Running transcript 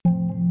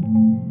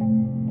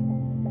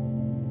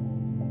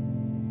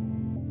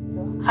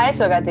Hi,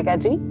 Swagatika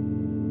ji.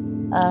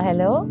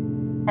 Hello.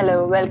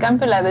 Hello, welcome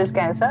to Levels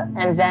Cancer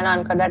and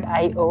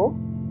ZenOnco.io.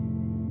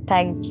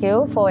 Thank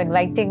you for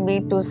inviting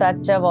me to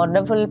such a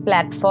wonderful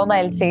platform,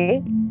 I'll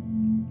say.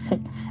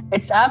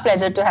 It's our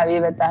pleasure to have you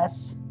with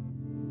us.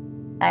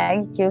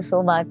 Thank you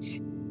so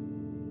much.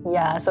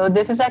 Yeah, so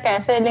this is our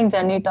Cancer Healing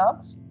Journey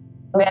Talks,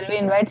 where we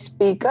invite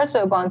speakers who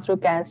have gone through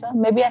cancer,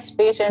 maybe as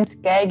patients,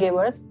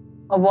 caregivers,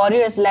 or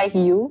warriors like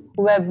you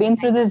who have been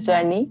through this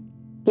journey,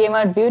 came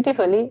out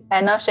beautifully,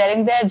 and are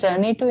sharing their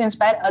journey to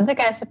inspire other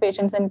cancer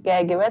patients and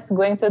caregivers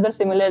going through the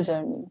similar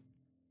journey.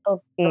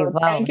 Okay, So wow.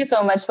 thank you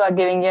so much for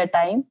giving your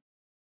time.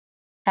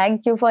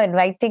 Thank you for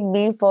inviting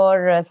me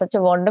for such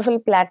a wonderful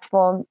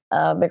platform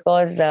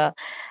because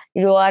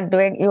you all are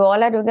doing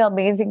an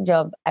amazing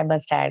job, I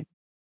must add.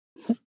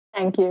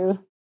 Thank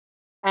you.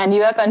 And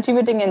you are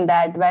contributing in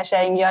that by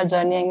sharing your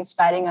journey and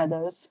inspiring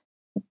others.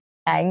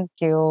 Thank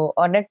you.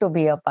 Honored to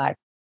be a part.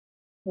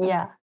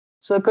 Yeah.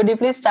 So could you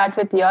please start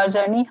with your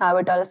journey, how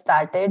it all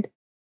started?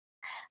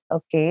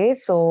 Okay,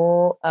 so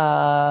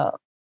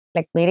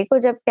like मेरे को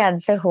जब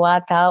cancer हुआ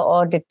था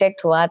और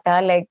detect हुआ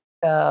था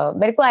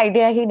मेरे को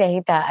आइडिया ही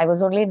नहीं था. आई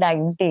वाज ओनली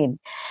 19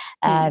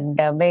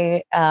 एंड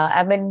मैं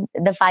I mean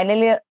the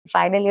final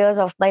years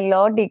of my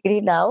law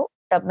degree now.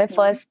 तब मैं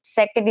फर्स्ट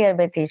सेकंड ईयर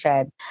में थी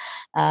शायद.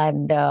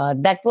 And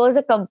that was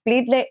a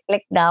complete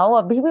like now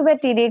अभी भी मैं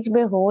टीनेज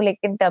में हूँ,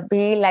 लेकिन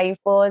तभी life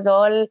was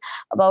all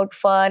about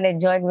fun,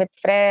 enjoying with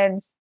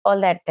friends,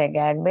 all that thing.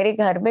 And मेरे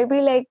घर में भी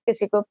लाइक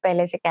किसी को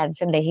पहले से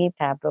कैंसर नहीं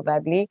था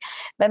प्रोबेबली.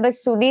 मैं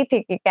बस सुनी थी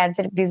कि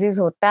कैंसर डिजीज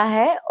होता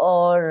है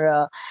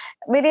और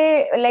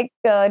मेरे लाइक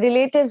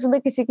रिलेटिव्स में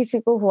किसी किसी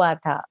को हुआ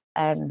था.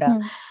 एंड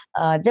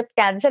जब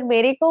कैंसर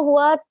मेरे को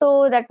हुआ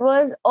तो that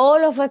was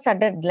all of a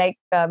sudden like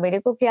मेरे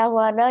को क्या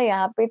हुआ ना,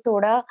 यहाँ पे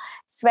थोड़ा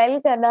स्वेल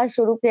करना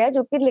शुरू किया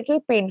जो कि लिटिल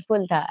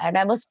पेनफुल था. And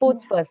I am a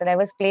sports person, I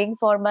was playing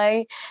for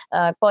my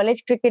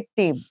college cricket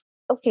team.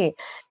 Okay,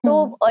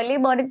 तो अर्ली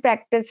मॉर्निंग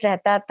प्रैक्टिस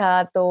रहता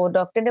था, तो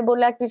डॉक्टर ने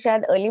बोला कि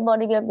शायद early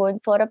morning you are going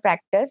for a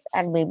practice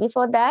and may be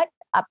for that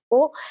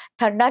आपको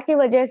ठंडा की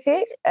वजह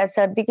से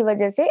सर्दी की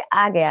वजह से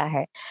आ गया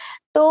है.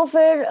 तो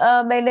फिर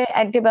मैंने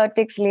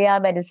एंटीबायोटिक्स लिया,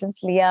 मेडिसिन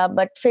लिया,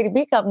 बट फिर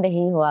भी कम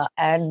नहीं हुआ.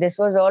 And this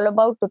was all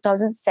about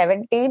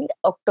 2017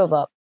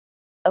 October.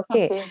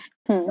 Okay,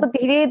 तो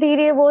धीरे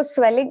धीरे वो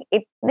स्वेलिंग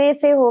इतने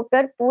से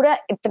होकर पूरा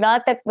इतना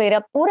तक मेरा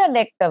पूरा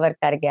नेक कवर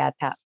कर गया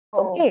था.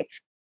 ओके,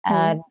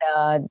 एंड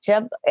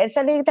जब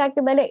ऐसा नहीं था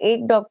कि मैंने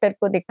एक डॉक्टर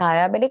को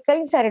दिखाया, मैंने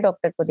कई सारे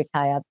डॉक्टर को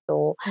दिखाया.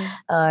 तो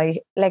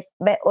लाइक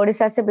मैं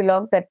उड़ीसा से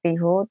बिलोंग करती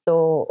हूँ,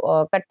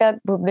 तो कटक,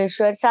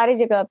 भुवनेश्वर सारी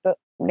जगह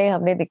पे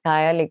हमने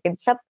दिखाया, लेकिन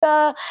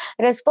सबका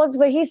रिस्पॉन्स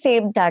वही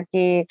सेम था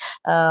कि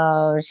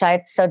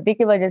शायद सर्दी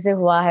की वजह से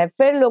हुआ है.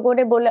 फिर लोगों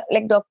ने बोला,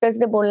 लाइक डॉक्टर्स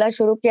ने बोलना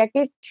शुरू किया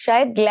कि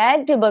शायद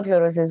ग्लैंड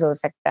ट्यूबरक्लोरोसिस हो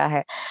सकता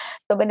है.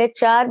 तो मैंने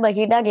 4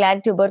 महीना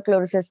ग्लैंड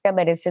ट्यूबरक्लोरोसिस का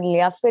मेडिसिन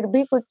लिया, फिर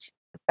भी कुछ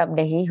कम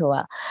नहीं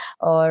हुआ.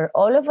 और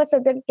ऑल ऑफ अ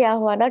सडन क्या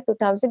हुआ ना,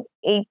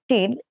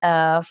 2018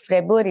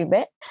 फरवरी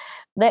में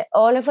मैं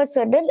all of a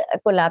sudden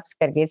collapse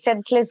कर गई,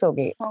 सेंसलेस हो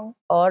गई.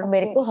 और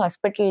मेरे को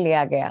हॉस्पिटल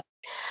लिया गया.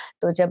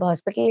 तो जब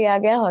हॉस्पिटल लिया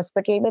गया,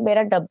 हॉस्पिटल में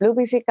मेरा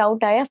डब्ल्यूबीसी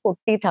काउंट आया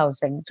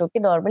 40,000, जो कि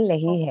नॉर्मल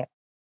नहीं है.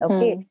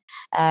 ओके,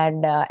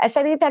 एंड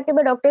ऐसा नहीं था कि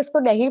मैं डॉक्टर्स को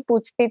नहीं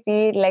पूछती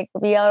थी. Like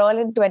we are all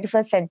in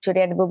 21st century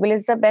and Google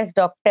is the best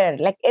doctor,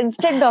 like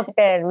instant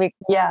doctor.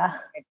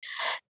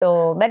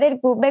 तो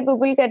मैं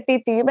गूगल करती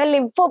थी, मैं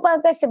लिम्फोमा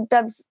का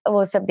सिम्टम्स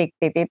वो सब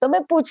दिखती थी, तो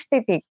मैं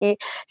पूछती थी कि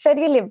सर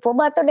ये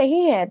लिम्फोमा तो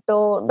नहीं है.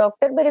 तो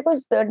डॉक्टर मेरे को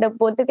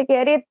बोलते थे कि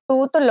अरे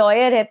तू तो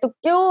लॉयर है, तू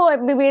क्यों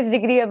एमबीबीएस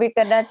डिग्री अभी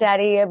करना चाह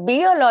रही है,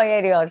 बी अ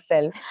लॉयर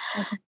योरसेल्फ.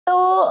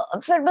 तो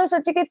फिर मैं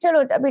सोची कि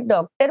चलो अभी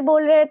डॉक्टर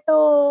बोल रहे हैं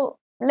तो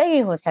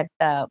नहीं हो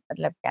सकता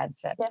मतलब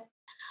कैंसर.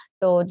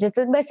 तो जिस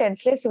दिन मैं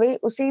सेंसलेस हुई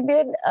उसी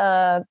दिन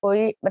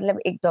कोई मतलब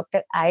एक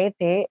डॉक्टर आए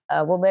थे,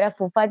 वो मेरा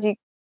फूफा जी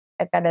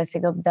का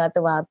नर्सिंग होम था,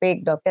 तो वहाँ पे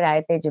एक डॉक्टर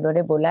आए थे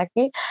जिन्होंने बोला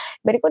कि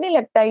मेरे को नहीं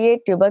लगता ये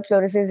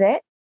ट्यूबरक्लोसिस है,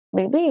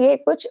 मे बी ये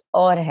कुछ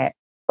और है.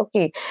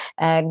 ओके,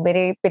 एंड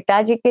मेरे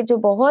पिताजी के जो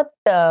बहुत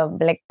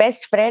लाइक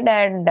बेस्ट फ्रेंड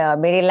एंड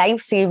मेरे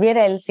लाइफ सेवियर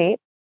आई विल से,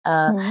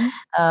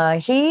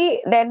 he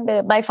then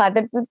my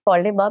father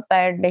called him up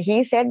and he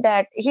said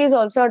that he is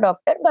also a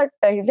doctor but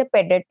he's a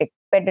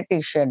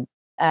pediatrician.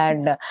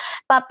 And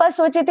पापा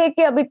सोचे थे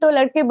कि अभी तो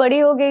लड़की बड़ी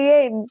हो गई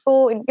है,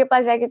 इनको इनके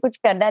पास जाके कुछ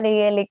करना नहीं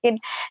है. लेकिन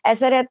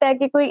ऐसा रहता है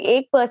कि कोई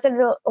एक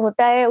पर्सन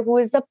होता है who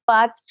is the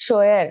path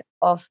शोयर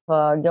of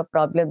your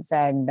problems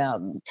and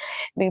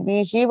may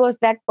be he was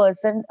that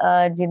person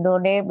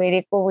जिन्होंने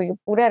मेरे को वो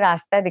पूरा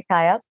रास्ता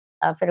दिखाया.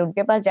 फिर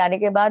उनके पास जाने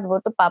के बाद वो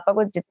तो पापा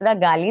को जितना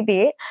गाली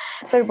दिए,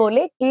 फिर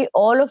बोले कि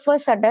all of a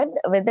sudden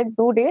with in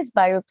 2 days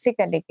biopsy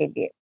करने के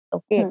लिए.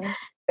 ओके,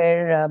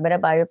 फिर मेरा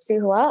बायोप्सी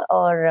हुआ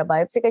और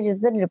बायोप्सी का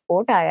जिस दिन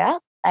रिपोर्ट आया,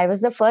 I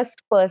was the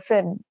first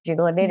person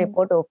जिन्होंने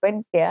रिपोर्ट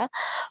ओपन किया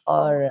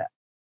और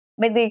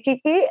मैं देखी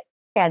कि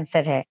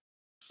कैंसर है.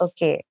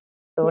 ओके,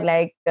 तो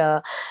लाइक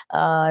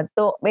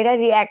तो मेरा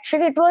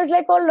reaction it was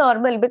like all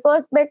normal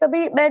because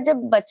मैं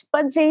जब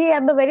बचपन से ही आई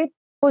am a very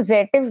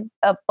positive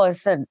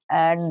person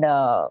and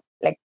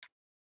like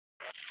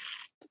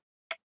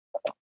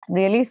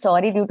really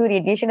sorry. Due to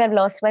radiation, I've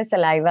lost my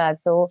saliva,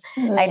 so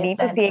I need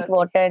to That's take okay.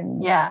 water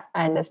Yeah,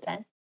 I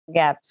understand.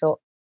 gap. So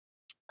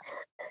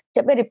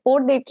जब मैं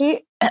report देखी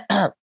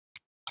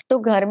तो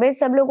घर में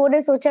सब लोगों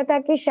ने सोचा था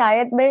कि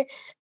शायद मैं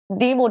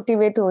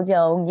डिमोटिवेट हो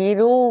जाऊंगी,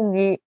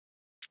 रोऊंगी,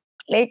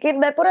 लेकिन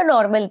मैं पूरा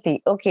नॉर्मल थी।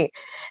 ओके,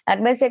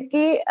 एंड मैं सेड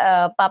कि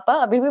पापा,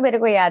 अभी भी मेरे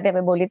को याद है,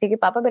 मैं बोली थी कि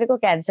पापा मेरे को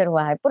कैंसर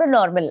हुआ है, पूरा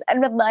normal.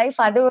 And my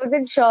father was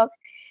in shock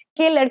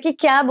कि ये लड़की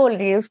क्या बोल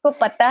रही है, उसको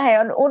पता है।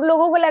 और उन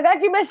लोगों को लगा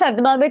कि मैं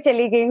सदमा में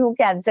चली गई हूँ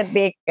कैंसर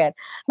देखकर,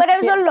 but I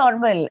was Yeah. All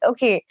normal.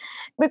 Okay,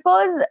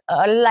 because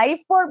life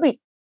for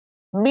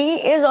me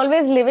is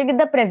always living in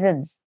the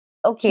presence.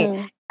 Okay,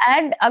 Hmm.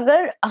 And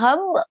अगर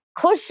हम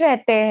खुश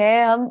रहते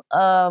हैं, हम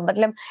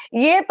मतलब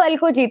ये पल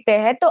को जीते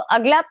हैं, तो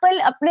अगला पल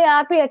अपने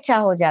आप ही अच्छा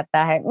हो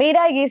जाता है,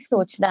 मेरा ये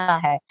सोचना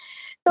है।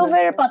 तो फिर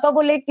बिल्कुल। पापा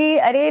बोले कि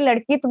अरे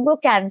लड़की, तुमको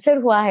कैंसर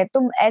हुआ है,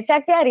 तुम ऐसा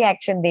क्या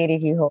रिएक्शन दे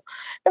रही हो?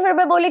 तो फिर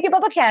मैं बोली कि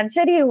पापा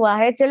कैंसर ही हुआ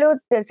है, चलो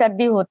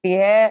सर्दी होती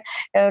है,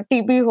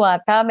 टीबी हुआ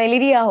था,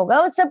 मलेरिया होगा,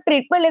 वो सब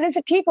ट्रीटमेंट लेने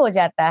से ठीक हो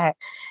जाता है।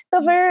 तो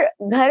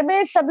फिर घर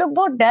में सब लोग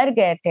बहुत डर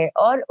गए थे,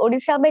 और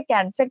उड़ीसा में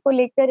कैंसर को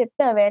लेकर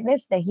इतना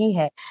अवेयरनेस नहीं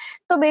है।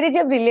 तो मेरे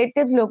जब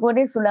रिलेटिव लोगों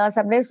ने सुना,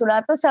 सबने सुना,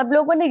 तो सब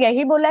लोगों ने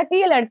यही बोला कि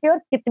ये लड़की और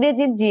कितने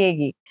दिन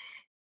जिएगी,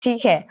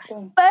 ठीक है।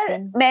 Okay. पर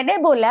Hmm. मैंने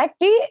बोला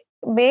कि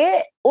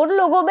मैं उन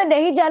लोगों में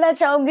नहीं जाना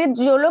चाहूंगी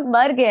जो लोग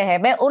मर गए हैं,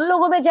 मैं उन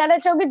लोगों में जाना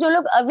चाहूंगी जो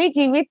लोग अभी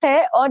जीवित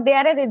है, और they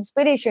are N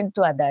inspiration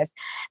to others.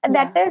 And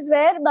Yeah. That is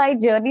where my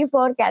journey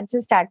for cancer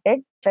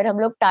started. फिर हम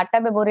लोग टाटा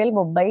मेमोरियल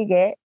मुंबई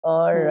गए,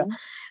 और Hmm.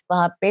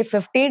 वहां पे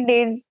 15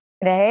 डेज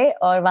रहे,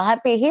 और वहां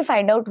पे ही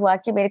फाइंड आउट हुआ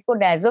कि मेरे को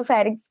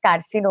नासोफैरिंक्स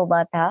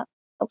कार्सिनोमा था।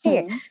 Okay,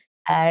 Hmm.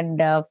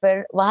 एंड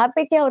फिर वहां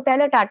पे क्या होता है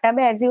ना, टाटा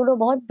में एज यू नो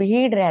बहुत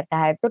भीड़ रहता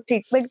है, तो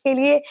ट्रीटमेंट के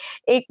लिए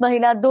 1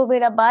 महीना 2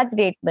 महीना बाद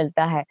डेट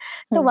मिलता है।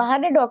 तो Hmm. वहां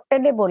ने डॉक्टर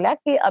ने बोला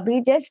कि अभी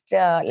जस्ट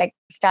लाइक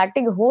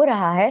स्टार्टिंग हो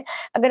रहा है,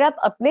 अगर आप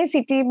अपने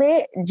सिटी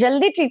में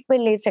जल्दी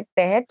ट्रीटमेंट ले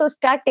सकते हैं तो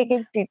start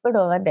taking treatment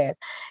over there.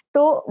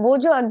 तो वो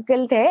जो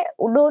अंकल थे,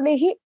 उन्होंने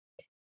ही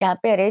यहाँ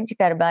पे अरेंज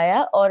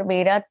करवाया, और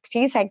मेरा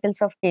 3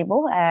 cycles of chemo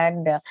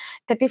and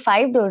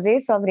 35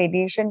 doses of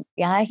radiation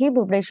यहाँ ही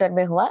भुवनेश्वर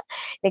में हुआ।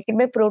 लेकिन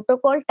मैं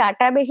प्रोटोकॉल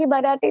टाटा में ही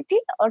बनाती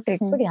थी, और Hmm.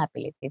 ट्रीटमेंट यहाँ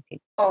पे लेती थी।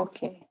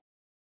 Okay.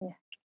 Yeah.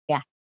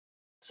 या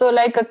सो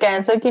लाइक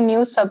कैंसर की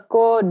न्यूज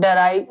सबको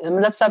डराई,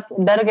 मतलब सब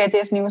डर गए थे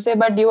इस न्यूज से,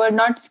 but you are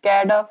not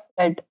scared of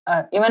it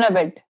even a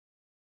bit.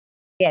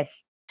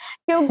 Yes,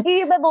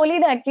 क्योंकि मैं बोली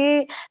ना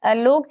कि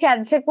लोग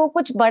कैंसर को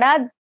कुछ बड़ा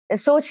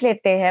सोच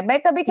लेते हैं, मैं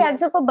कभी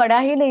कैंसर को बड़ा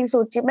ही नहीं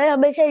सोची। मैं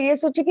हमेशा ये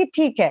सोची कि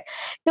ठीक है,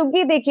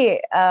 क्योंकि देखिए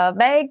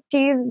मैं एक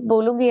चीज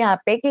बोलूंगी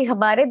यहाँ पे कि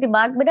हमारे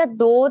दिमाग में ना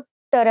दो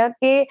तरह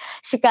के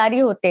शिकारी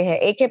होते हैं,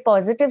 एक है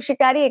पॉजिटिव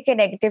शिकारी, एक है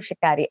नेगेटिव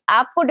शिकारी।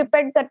 आपको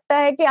डिपेंड करता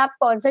है कि आप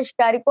कौन सा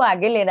शिकारी को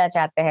आगे लेना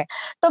चाहते हैं।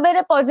 तो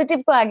मैंने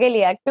पॉजिटिव को आगे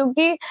लिया,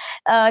 क्योंकि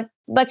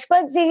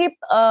बचपन से ही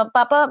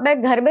पापा,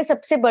 मैं घर में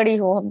सबसे बड़ी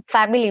हूँ हम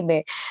फैमिली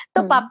में,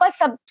 तो पापा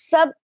सब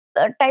सब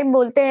टाइम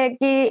बोलते हैं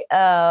कि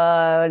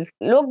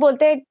लोग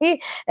बोलते हैं कि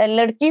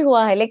लड़की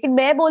हुआ है, लेकिन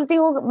मैं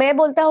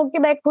बोलता हूँ कि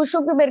मैं खुश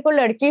हूँ कि मेरे को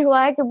लड़की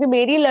हुआ है, क्योंकि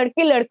मेरी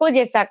लड़की लड़कों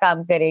जैसा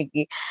काम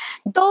करेगी।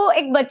 तो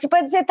एक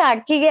बचपन से था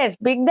कि यस,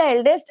 बीइंग द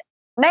एल्डेस्ट,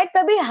 मैं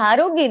कभी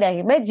हारूंगी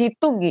नहीं, मैं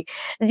जीतूंगी।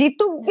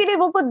 जीतूंगी नहीं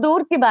वो को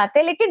दूर की बात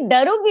है, लेकिन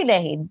डरूंगी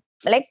नहीं।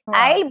 Like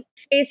I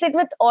face it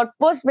with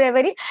utmost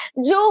bravery.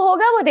 जो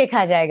होगा वो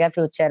देखा जाएगा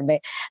फ्यूचर में।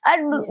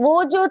 और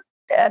वो जो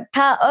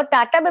था, और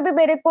टाटा में भी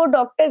मेरे को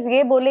डॉक्टर्स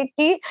ये बोले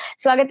कि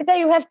Swagatika,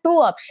 you have 2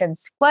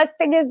 options. First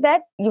thing is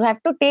that you have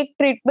to take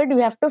treatment, you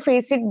have to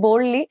face it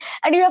boldly,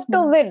 and you have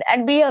to win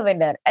and be a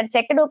winner. And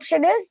second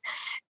option is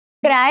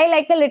cry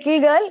like a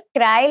little girl,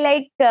 cry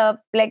like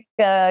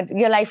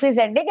your life is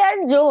ending,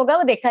 and जो होगा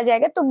वो देखा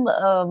जाएगा। तुम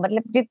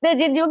मतलब जितने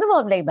जिन जियोगे वो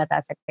हम नहीं बता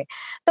सकते।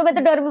 तो मैं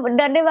तो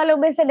डरने वालों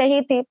में से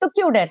नहीं थी, तो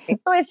क्यों डरती?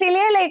 तो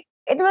इसीलिए like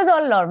it was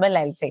all normal,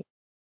 I will say.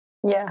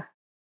 Yeah.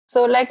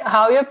 So like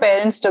how your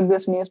parents took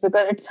this news,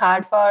 because it's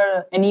hard for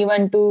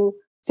anyone to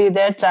see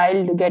their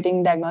child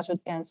getting diagnosed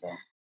with cancer.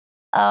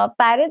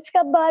 Parents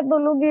का बात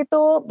बोलूंगी तो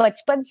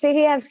बचपन से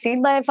ही I have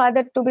seen my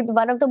father to be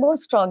one of the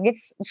most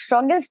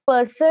strongest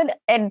person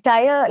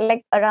entire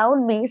like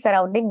around me,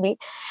 surrounding me.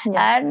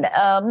 Yeah. And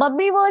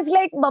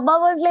मम्मा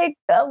was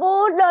like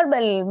वो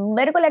normal.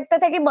 मेरे को लगता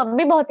था कि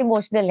मम्मी बहुत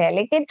इमोशनल है,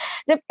 लेकिन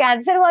जब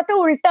कैंसर हुआ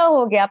तो उल्टा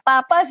हो गया।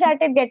 पापा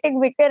स्टार्टेड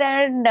गेटिंग वीकर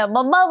एंड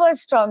मम्मा वाज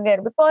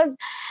स्ट्रॉन्गर, बिकॉज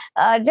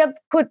जब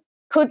खुद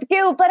खुद के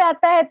ऊपर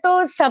आता है तो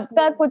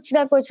सबका Yes. कुछ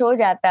ना कुछ हो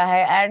जाता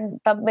है। एंड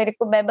तब मेरे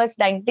को, मैं बस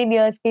 19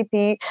 इयर्स की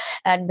थी,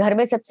 एंड घर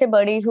में सबसे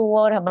बड़ी हूँ,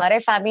 और हमारे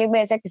फैमिली में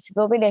ऐसा किसी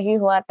को भी नहीं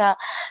हुआ था।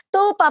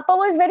 तो पापा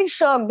वाज वेरी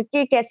शॉक्ड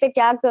कि कैसे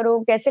क्या करूं,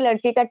 कैसे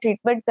लड़की का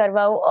ट्रीटमेंट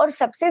करवाऊं, और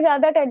सबसे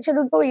ज्यादा टेंशन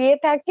उनको ये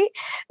था कि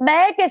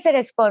मैं कैसे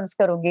रिस्पॉन्स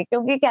करूंगी,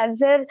 क्योंकि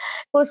कैंसर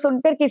को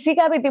सुनकर किसी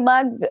का भी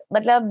दिमाग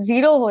मतलब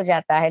जीरो हो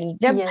जाता है।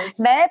 जब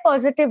Yes. मैं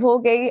पॉजिटिव हो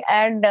गई,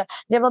 एंड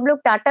जब हम लोग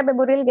टाटा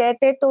मेमोरियल गए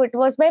थे, तो it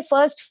was my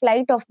first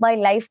flight of my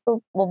life to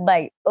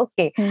Mumbai.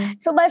 Okay.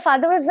 So my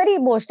father was very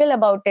emotional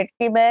about it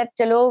कि मैं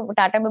चलो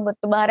टाटा में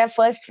तुम्हारा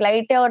फर्स्ट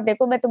फ्लाइट है और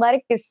देखो मैं तुम्हारे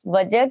किस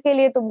वजह के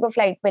लिए तुमको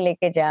फ्लाइट में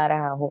लेके जा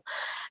रहा हूँ।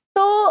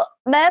 तो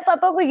मैं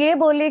पापा को ये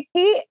बोली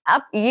कि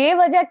आप ये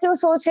वजह क्यों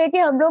सोच रहे हैं कि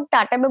हम लोग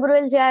टाटा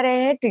मेमोरियल जा रहे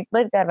हैं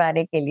ट्रीटमेंट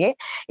करवाने के लिए,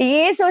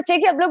 ये सोचे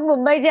कि हम लोग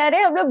मुंबई जा रहे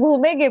हैं, हम लोग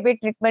घूमेंगे भी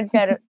ट्रीटमेंट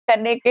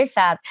करने के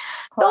साथ।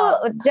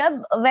 तो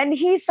जब when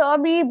he saw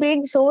me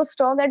being so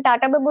strong and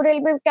Tata memorial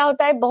में क्या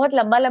होता है, बहुत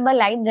लंबा लंबा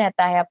लाइन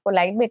रहता है, आपको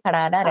लाइन में खड़ा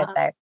आना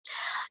रहता है।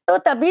 तो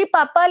तभी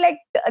पापा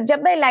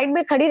जब मैं लाइन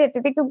में खड़ी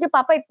रहती थी, क्योंकि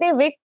पापा इतने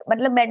वीक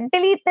मतलब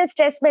मेंटली इतने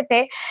स्ट्रेस में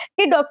थे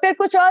कि डॉक्टर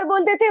कुछ और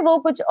बोलते थे, वो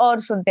कुछ और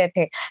सुनते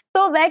थे।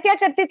 तो मैं क्या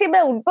करती थी,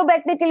 मैं उनको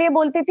बैठने के लिए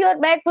बोलती थी और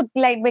मैं खुद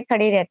लाइन में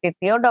खड़ी रहती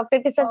थी और डॉक्टर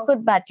के साथ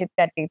खुद बातचीत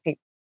करती थी।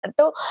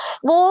 तो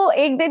वो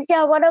एक दिन क्या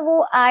हुआ ना,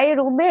 वो आए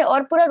रूम में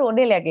और पूरा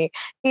रोने लगे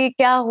कि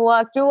क्या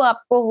हुआ, क्यों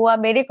आपको हुआ,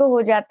 मेरे को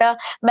हो जाता,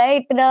 मैं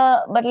इतना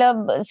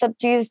मतलब सब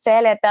चीज सह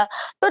लेता।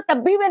 तो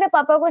तब भी मैंने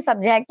पापा को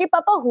समझाया कि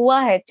पापा हुआ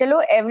है,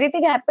 चलो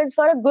everything happens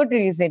for a good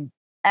reason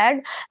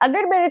and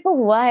अगर मेरे को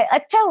हुआ है,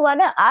 अच्छा हुआ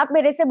ना, आप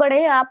मेरे से बड़े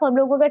हैं, आप हम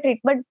लोगों का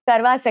ट्रीटमेंट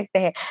करवा सकते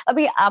हैं।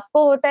 अभी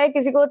आपको होता है,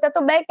 किसी को होता है,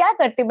 तो मैं क्या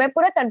करती, मैं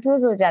पूरा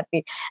कंफ्यूज हो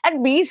जाती। एंड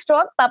बी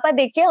स्ट्रॉन्ग पापा,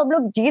 देखिए हम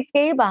लोग जीत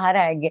के ही बाहर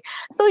आएंगे।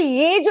 तो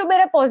ये जो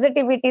मेरा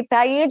पॉजिटिविटी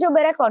था, ये जो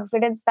मेरा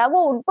कॉन्फिडेंस था,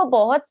 वो उनको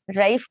बहुत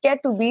ड्राइव किया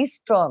टू बी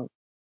स्ट्रॉन्ग।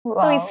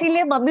 तो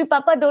इसीलिए मम्मी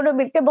पापा दोनों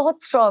मिलकर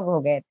बहुत स्ट्रॉन्ग हो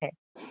गए थे।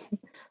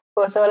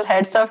 First of all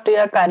heads off to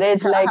your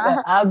courage, like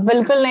आप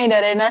बिल्कुल नहीं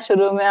डरे ना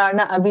शुरू में और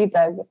ना अभी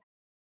तक।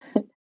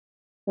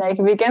 Like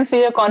we can see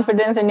your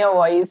confidence in your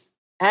voice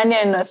and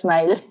in your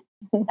smile.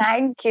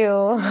 Thank you.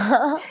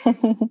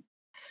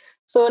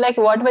 So like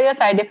what were your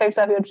side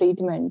effects of your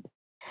treatment?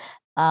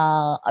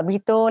 अभी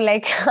तो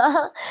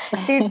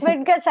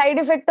ट्रीटमेंट का साइड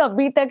इफेक्ट तो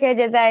अभी तक है,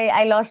 जैसे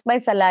आई लॉस्ट माय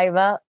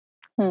सलाइवा।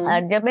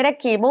 जब मेरा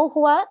केमो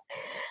हुआ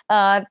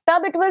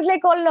तब it was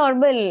like all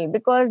normal,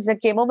 because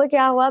chemo में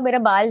क्या हुआ, मेरा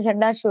बाल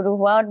झड़ना शुरू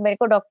हुआ और मेरे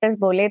को डॉक्टर्स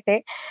बोले थे।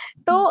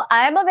 तो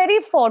I am a very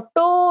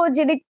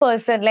photogenic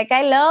person, like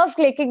I love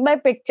clicking my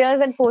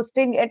pictures and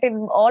posting it in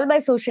all my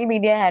social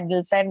media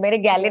handles. And मेरे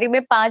गैलरी में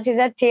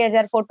 5,000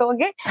 6,000 फोटो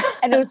होंगे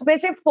एंड उसमें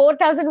से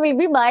 4,000 विल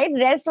बी माइन,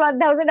 रेस्ट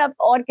 1,000 आप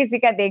और किसी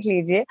का देख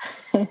लीजिए।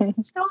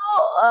 So,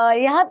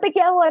 यहाँ पे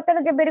क्या हुआ था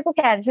ना, जब मेरे को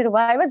कैंसर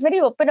हुआ, I was very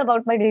open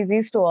about my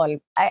disease to all.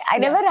 I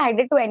never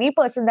hided to any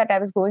person that I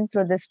was going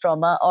through this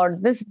trauma और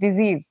दिस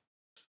डिजीज।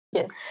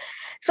 Yes.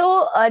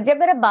 सो जब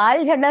मेरा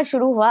बाल झड़ना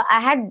शुरू हुआ,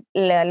 I had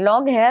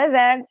long hairs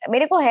and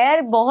मेरे को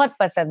हेयर बहुत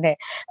पसंद है,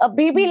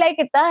 अभी भी लाइक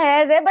इतना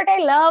हेयर्स है, बट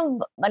आई लव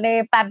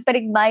माने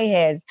पैम्परिंग माय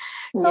हेयर्स।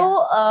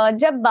 सो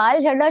जब बाल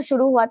झड़ना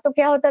शुरू हुआ तो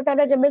क्या होता था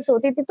ना, जब मैं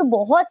सोती थी तो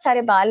बहुत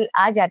सारे बाल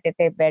आ जाते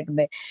थे बेड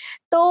में।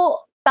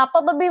 तो पापा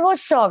मम्मी वो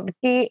शॉक्ड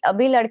कि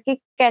अभी लड़की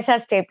कैसा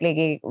स्टेप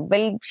लेगी,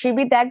 will she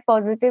be that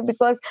positive,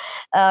 because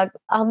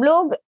हम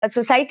लोग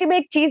सोसाइटी में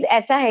एक चीज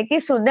ऐसा है कि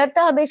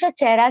सुंदरता हमेशा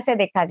चेहरा से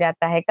देखा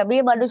जाता है,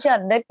 कभी मनुष्य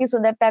अंदर की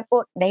सुंदरता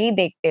को नहीं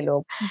देखते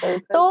लोग।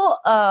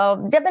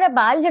 तो जब मेरा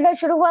बाल झड़ना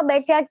शुरू हुआ,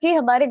 मैं क्या कि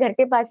हमारे घर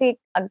के पास ही एक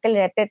अंकल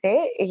रहते थे,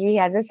 he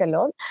has a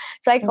salon,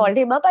 so I called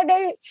him up and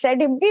I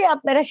said him कि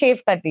आप मेरा शेव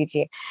कर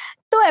दीजिए।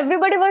 तो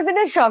everybody was in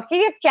a shock कि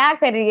ये क्या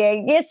कर रही है,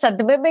 ये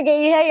सदमे में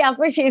गई है या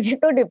फिर शी इज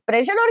इनटू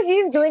डिप्रेशन और she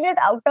is doing it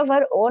out of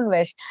her own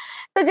wish.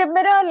 तो जब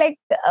मेरा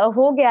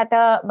हो गया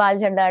था बाल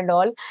झड़ना एंड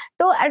ऑल,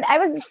 तो and I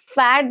was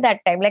fat that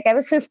time, like I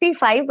was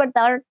 55 but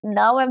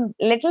now I am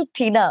little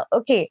thinner.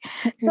 Okay,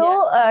 सो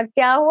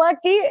क्या हुआ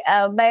कि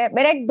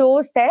मेरा एक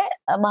दोस्त है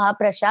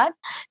महाप्रसाद,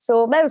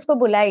 सो मैं उसको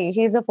बुलाई,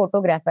 he is a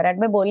photographer, and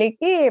मैं बोली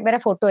कि मेरा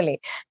फोटो ले।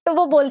 तो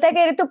वो बोलता है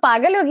कि अरे तू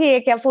पागल हो गई है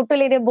क्या, फोटो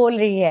लेने बोल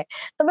रही है।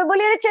 तो मैं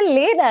बोली अरे चल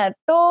ले ना।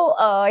 तो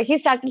he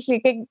started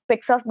taking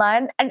pics of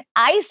mine and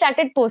I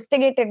started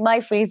posting it in my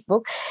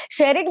Facebook,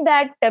 sharing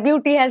that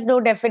beauty has no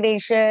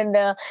definition,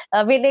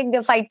 winning,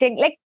 fighting,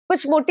 like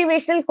कुछ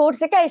motivational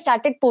quotes I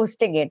started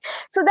posting it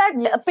so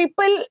that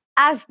people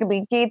asked me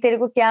कि तेरे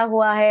को क्या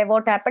हुआ है,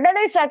 what happened, and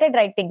I started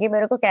writing कि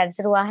मेरे को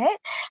कैंसर हुआ है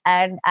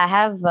and I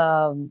have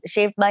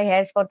shaved my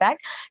hairs for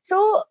that. So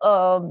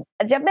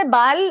जब मैं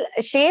बाल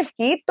शेव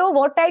की तो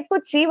what I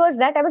could see was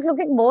that I was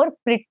looking more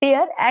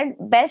prettier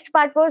and best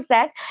part was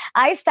that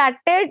I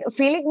started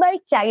feeling my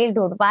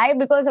childhood. Why?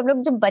 Because हम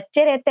लोग जब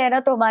बच्चे रहते हैं ना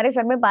तो हमारे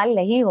सर में बाल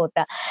नहीं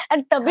होता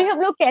and तभी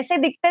हम लोग कैसे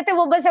दिखते थे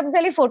वो बस हम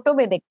खाली फोटो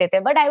में दिखते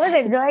थे, but I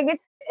was enjoying it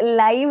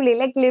lively,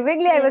 like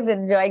livingly I was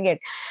enjoying it.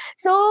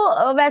 So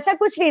वैसा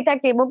कुछ नहीं था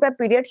केमो का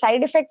पीरियड,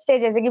 साइड इफेक्ट्स थे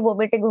जैसे कि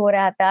वोमिटिंग हो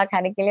रहा था,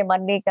 खाने के लिए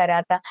मन नहीं कर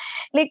रहा था,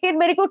 लेकिन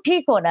मेरे को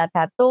ठीक होना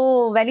था। तो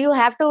when you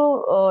have to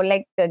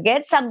like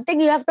get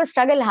something you have to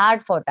struggle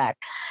hard for that.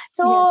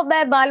 So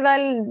मैं बाल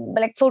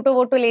like फोटो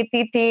वोटो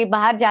लेती थी,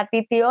 बाहर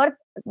जाती थी और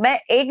मैं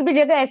एक भी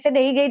जगह ऐसे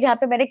नहीं गई जहाँ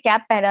पे मैंने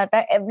कैप पहना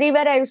था।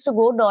 Everywhere I used to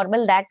go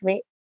normal that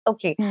way.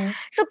 Okay,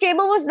 so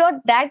chemo was not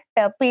that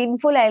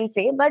painful I will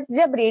say, but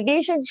जब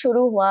रेडिएशन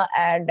शुरू हुआ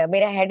एंड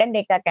मेरा हेड एंड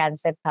नेक का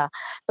कैंसर था,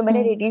 तो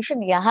मैंने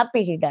रेडिएशन यहाँ पे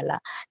ही डाला।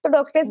 तो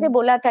डॉक्टर्स ने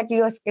बोला था कि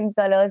your skin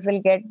colours will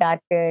get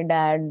darked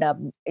and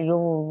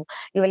you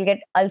you will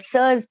get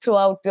ulcers through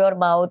out your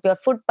mouth, your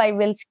food pipe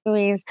will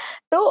squeeze.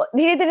 तो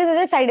धीरे धीरे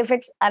धीरे साइड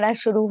इफेक्ट्स आना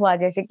शुरू हुआ,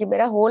 जैसे कि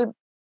मेरा होल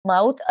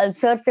माउथ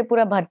अल्सर से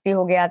पूरा भर्ती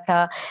हो गया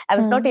था। I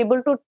was not able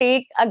to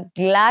take a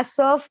glass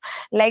of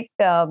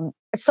like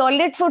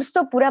solid foods,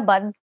 तो पूरा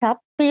बंद था।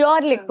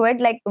 Pure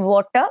liquid like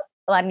water,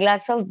 1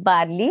 glass of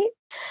barley,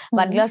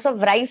 1 glass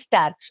of rice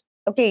starch,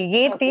 okay,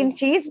 ये 3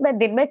 चीज मैं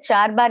दिन में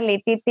 4 बार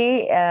लेती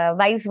थी,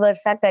 वाइस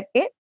वर्सा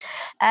करके।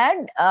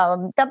 एंड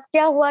तब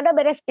क्या हुआ ना,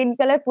 मेरा स्किन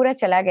कलर पूरा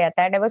चला गया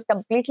था and I was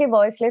completely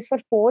voiceless for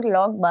 4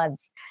 long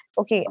months,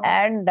 okay.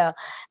 And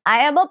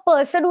I am a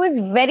person who is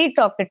very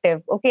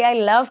talkative, okay, I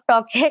love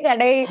talking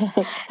and I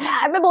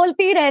मैं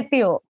बोलती ही रहती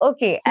हूँ,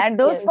 ओके। एंड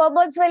दोस 4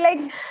 months वे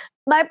like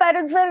my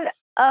parents were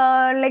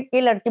like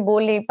ये लड़की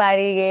बोल नहीं पा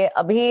रही है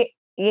अभी,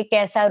 ये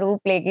कैसा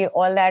रूप लेगी,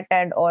 all that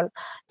and all.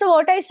 So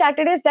what I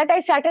started is that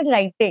I started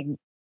writing.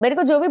 मेरे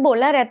को जो भी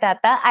बोला रहता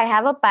था, I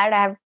have a pad,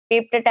 I have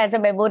kept it as a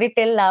memory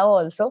till now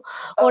also.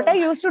 What I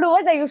used to do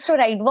was I used to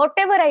write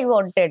whatever I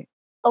wanted.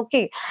 Okay,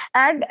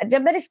 and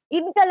जब मेरे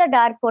skin colour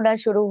dark होना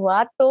शुरू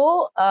हुआ तो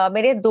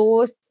मेरे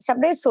दोस्त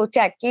सबने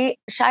सोचा कि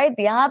शायद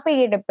यहाँ पे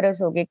ये डिप्रेस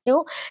हो गई,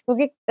 क्यों?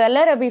 क्योंकि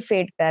कलर अभी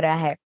फेड कर रहा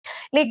है।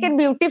 लेकिन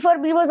beauty for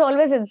me was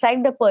always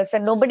inside the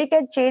person, nobody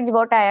can change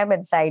what I am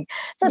inside.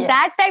 So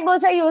that time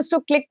also I used to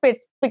click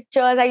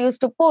pictures, I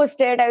used to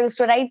post it, I used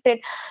to write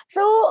it.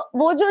 So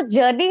वो जो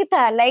journey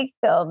था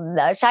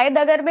like शायद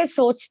अगर मैं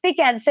सोचती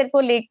cancer को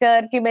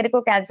लेकर कि मेरे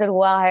को कैंसर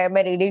हुआ है,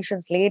 मैं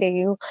रेडिएशंस ले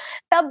रही हूँ,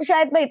 तब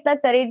शायद मैं इतना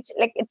करेज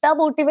लाइक इतना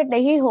मोटिवेट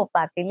नहीं हो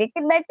पाती।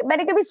 लेकिन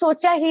मैंने कभी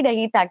सोचा ही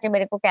नहीं था कि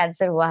मेरे को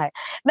कैंसर हुआ है।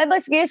 मैं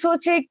बस ये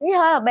सोच रही कि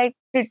हाँ, मैं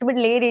ट्रीटमेंट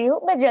ले रही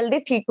हूँ, मैं जल्दी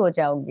ठीक हो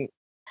जाऊंगी।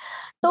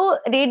 तो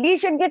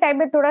रेडिएशन के टाइम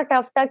में थोड़ा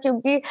टफ था,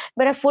 क्योंकि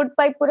मेरा फूड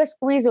पाइप पूरा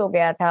स्क्वीज हो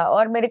गया था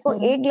और मेरे को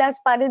 1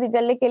 गिलास पानी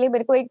निकलने के लिए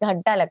मेरे को 1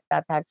 घंटा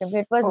लगता था, क्योंकि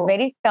it was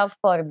very tough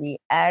for me.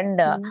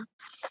 And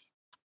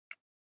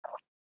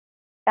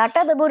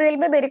Tata memorial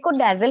में मेरे को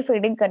नेजल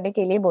फीडिंग करने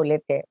के लिए बोले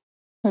थे,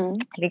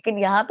 लेकिन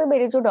यहाँ पे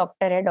मेरे जो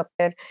डॉक्टर है,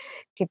 डॉक्टर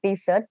किति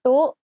सर,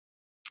 तो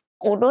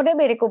उन्होंने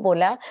मेरे को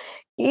बोला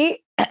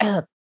कि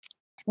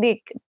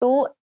देख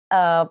तू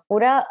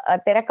पूरा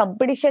तेरा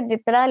कंपटीशन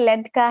जितना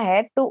लेंथ का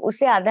है, तो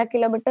उसे आधा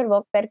किलोमीटर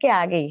वॉक करके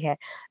आ गई है।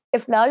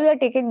 If now you are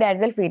taking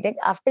nasal feeding,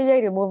 after you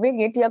are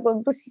removing it, you are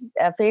going to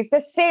face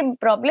the same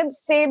problem,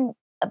 same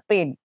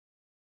pain.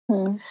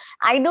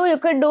 I know you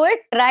can do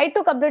it. Try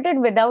to complete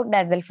it without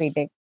nasal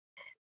feeding.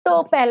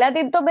 तो पहला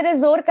दिन तो मैंने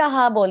जोर का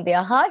हाँ बोल दिया,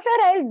 हाँ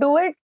sir I will do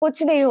it,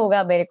 कुछ नहीं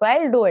होगा मेरे को, आई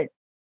विल डू इट।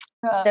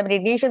 जब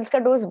रेडिएशंस का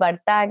डोज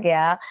बढ़ता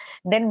गया,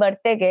 दिन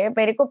बढ़ते गए,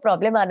 मेरे को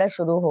प्रॉब्लम आना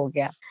शुरू हो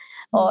गया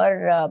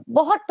और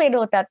बहुत पेन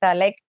होता था।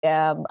 लाइक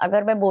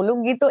अगर मैं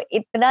बोलूंगी तो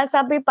इतना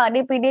सा भी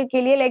पानी पीने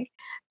के लिए लाइक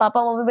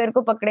पापा मम्मी मेरे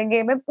को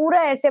पकड़ेंगे, मैं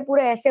पूरा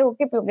ऐसे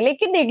होके पीऊंगी,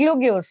 लेकिन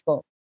निगलूंगी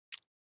उसको।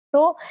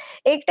 तो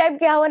एक टाइम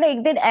क्या हुआ ना,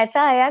 एक दिन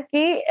ऐसा आया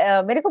कि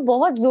मेरे को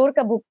बहुत जोर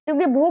का भूख,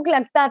 क्योंकि भूख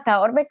लगता था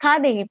और मैं खा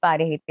नहीं पा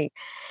रही थी।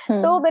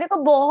 तो मेरे को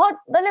बहुत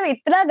मतलब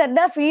इतना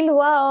गंदा फील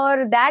हुआ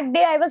और that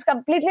day I was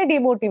completely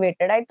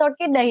demotivated. I thought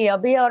कि नहीं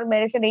अभी और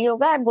मेरे से नहीं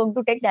होगा, I am going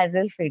to take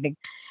nasal feeding.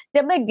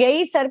 जब मैं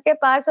गई सर के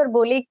पास और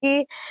बोली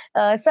कि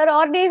सर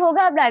और नहीं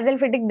होगा, आप नेजल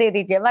फीडिंग दे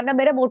दीजिए, वरना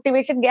मेरा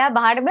मोटिवेशन गया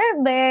बाहर में,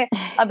 मैं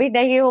अभी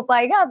नहीं हो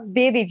पाएगा, आप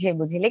दे दीजिए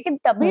मुझे। लेकिन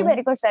तभी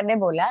मेरे को सर ने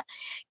बोला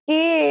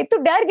कि तू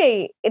डर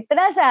गई,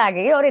 इतना सा आ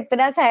गई और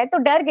इतना सा है तो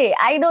डर गई,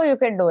 I know you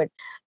can do it.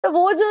 तो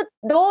वो जो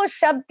 2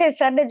 शब्द थे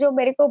सर ने जो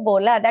मेरे को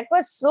बोला, that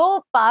was so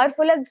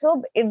powerful and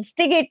so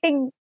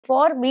instigating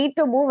for me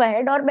to move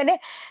ahead. और मैंने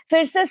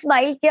फिर से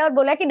स्माइल किया और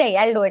बोला कि नहीं,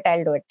 I will do it, I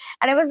will do it.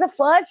 And I was the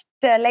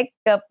first like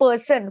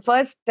person,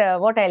 first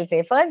what I will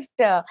से,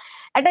 first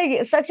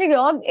at such a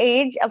young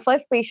age,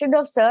 first patient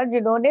of sir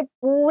जिन्होंने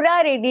पूरा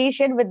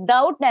रेडिएशन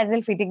विदाउट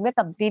नेजल फीडिंग में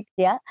complete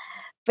किया।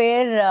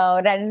 फिर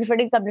nasal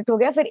feeding complete हो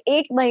गया, फिर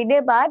 1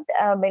 महीने बाद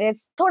मैंने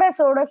थोड़ा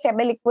थोड़ा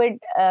सेमी लिक्विड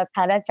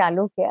खाना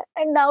चालू किया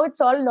and now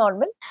it's all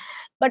normal.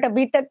 But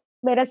अभी तक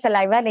मेरा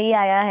सलाइवा नहीं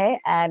आया है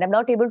and I am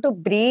not able to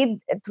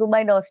breathe through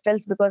my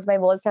nostrils because my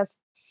walls are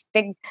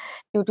sticked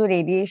due to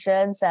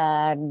radiations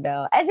and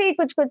ऐसे ही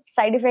कुछ कुछ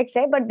साइड इफेक्ट्स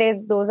है, but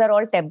those are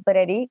all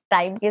temporary,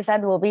 time के साथ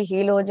वो भी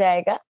हील हो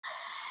जाएगा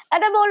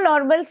and I am all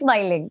normal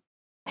smiling.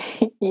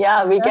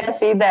 Yeah, we can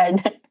see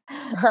that.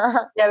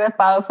 You have a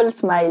powerful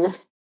smile.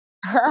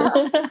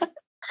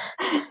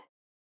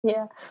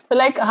 Yeah. So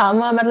like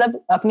हम मतलब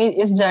अपनी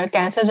इस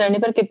कैंसर जर्नी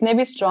पर कितने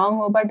भी स्ट्रांग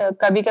हो, बट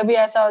कभी कभी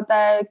ऐसा होता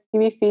है कि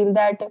we feel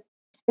that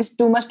it's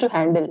too much to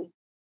handle.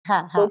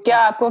 तो क्या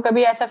आपको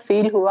कभी ऐसा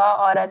फील हुआ,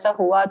 और ऐसा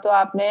हुआ तो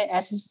आपने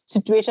ऐसी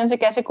सिचुएशन से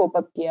कैसे कोप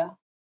अप किया?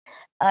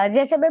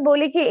 जैसे मैं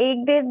बोली कि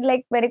एक दिन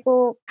लाइक मेरे को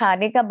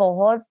खाने का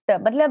बहुत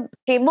मतलब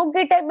केमो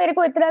के टाइम मेरे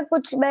को इतना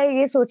कुछ मैं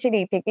ये सोची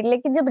नहीं थी कि,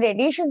 लेकिन जब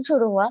रेडिएशन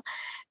शुरू हुआ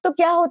तो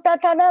क्या होता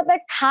था ना, मैं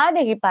खा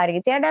नहीं पा रही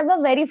थी and I am a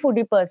very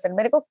foodie person,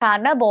 मेरे को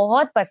खाना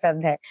बहुत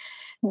पसंद है।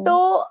 तो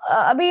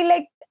अभी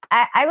like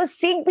I was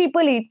seeing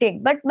people eating,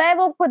 but मैं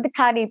वो खुद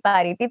खा नहीं पा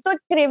रही थी, तो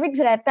क्रेविंग्स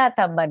रहता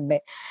था मन में।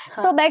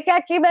 सो मैं क्या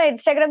कि मैं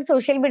इंस्टाग्राम,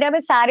 सोशल मीडिया में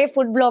सारे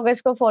फूड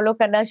ब्लॉगर्स को फॉलो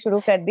करना शुरू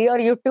कर दी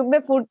और यूट्यूब में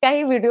फूड का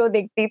ही वीडियो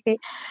देखती थी।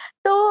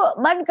 तो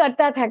मन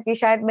करता था कि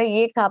शायद मैं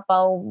ये खा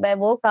पाऊँ, मैं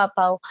वो खा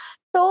पाऊँ।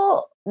 तो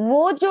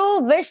वो जो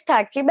विश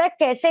था कि मैं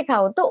कैसे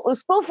खाऊँ, तो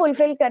उसको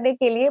फुलफिल करने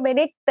के लिए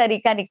मैंने एक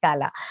तरीका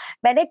निकाला।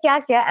 मैंने क्या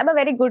किया, I am a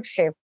very good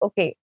chef,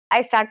 okay.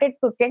 I started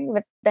cooking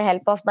with the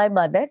help of my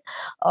mother,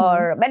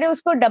 और मैंने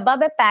उसको डब्बा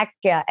में पैक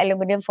किया,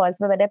 एल्यूमीनियम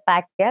फॉइल्स में मैंने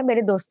पैक किया,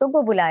 मेरे दोस्तों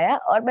को बुलाया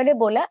और मैंने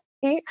बोला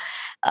कि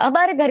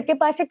हमारे घर के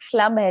पास एक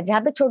स्लम है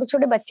जहाँ पे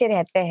छोटे-छोटे बच्चे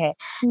रहते हैं,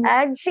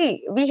 and see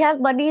we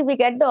have money, we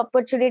get the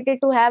opportunity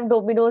to have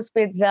Domino's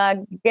pizza,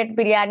 get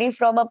biryani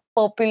from a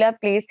popular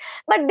place,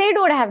 but they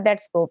don't have that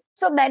scope.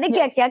 So मैंने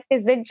क्या यस। किया,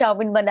 किस दिन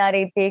चाउमीन बना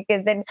रही थी,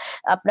 किस दिन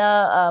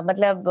अपना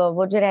मतलब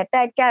वो जो रहता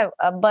है क्या,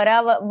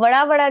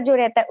 बड़ा-बड़ा जो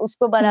रहता है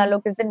उसको बना लो,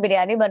 किस दिन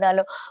बिरयानी बना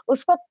लो।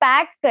 उसको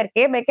पैक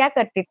करके मैं क्या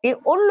करती थी,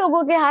 उन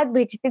लोगों के हाथ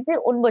भेजती थी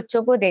उन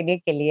बच्चों को देने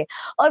के लिए,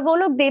 और वो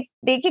लोग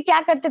देखिए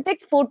क्या करते थे,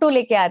 फोटो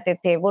लेके आते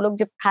थे, वो लोग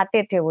जब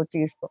खाते थे वो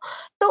चीज़ को।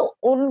 तो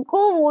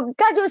उनको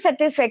उनका जो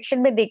सैटिस्फैक्शन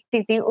मैं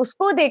देखती थी,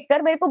 उसको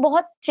देखकर मेरे को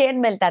बहुत चैन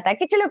मिलता था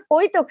कि चलो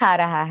कोई तो खा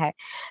रहा है।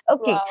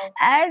 ओके।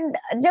 वाओ। एंड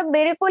जब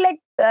मेरे को लाइक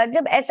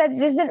जब ऐसा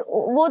जिस दिन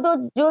वो दो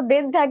जो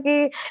दिन था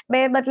कि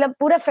मैं मतलब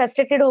पूरा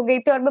फ्रस्ट्रेटेड हो गई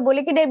थी और मैं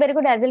बोली कि नहीं मेरे को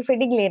नेज़ल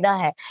फीडिंग लेना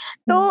है।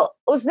 तो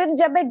उस दिन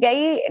जब मैं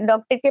गई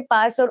डॉक्टर के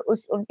पास और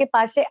उस उनके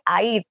पास से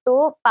आई,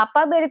 तो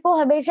पापा मेरे को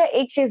हमेशा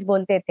एक चीज़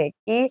बोलते थे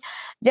कि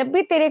जब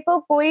भी तेरे को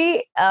कोई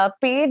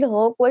पेन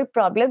हो, कोई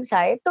प्रॉब्लम्स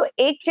आए, तो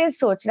एक चीज़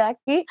सोचना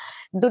कि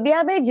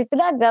दुनिया में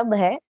जितना गम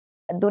है,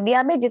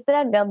 दुनिया में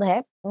जितना गम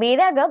है,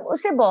 मेरा गम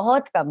उससे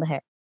बहुत कम है।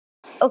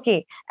 Okay.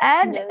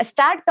 And yes.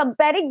 Start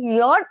comparing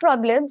your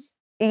problems,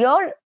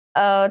 your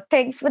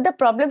things with the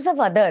problems of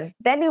others,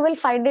 then you will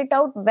find it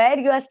out where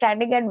you are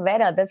standing and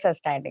where others are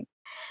standing.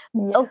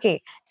 या। ओके।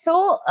 सो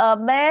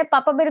मैं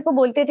पापा मेरे को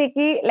बोलते थे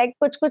कि लाइक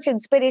कुछ कुछ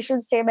इंस्पिरेशन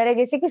थे मेरे,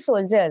 जैसे कि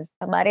सोल्जर्स,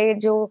 हमारे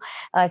जो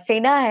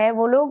सेना है,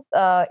 वो लोग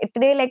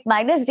इतने लाइक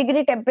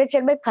 -डिग्री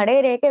टेम्परेचर में खड़े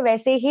रह के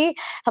वैसे ही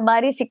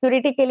हमारी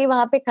सिक्योरिटी के लिए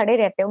वहां पे खड़े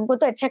रहते हैं। उनको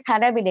तो अच्छा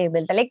खाना भी नहीं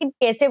मिलता, लेकिन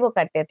कैसे वो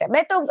करते थे।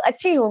 मैं तो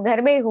अच्छी हूँ,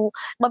 घर में हूँ,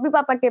 मम्मी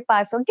पापा के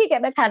पास हूँ, ठीक है,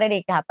 मैं खाना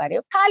नहीं खा पा रही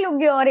हूँ, खा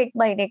लूंगी और 1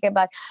 महीने के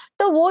बाद।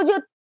 तो वो जो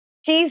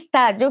चीज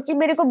था जो कि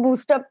मेरे को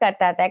बूस्ट अप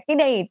करता था कि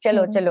नहीं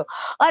चलो चलो।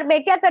 और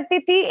मैं क्या करती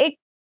थी, एक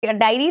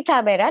डायरी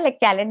था मेरा, लाइक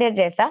कैलेंडर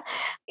जैसा,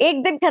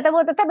 एक दिन खत्म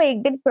होता था, मैं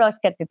एक दिन क्रॉस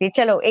करती थी,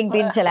 चलो एक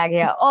दिन चला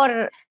गया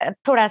और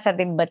थोड़ा सा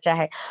दिन बचा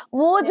है।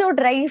 वो जो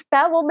ड्राइव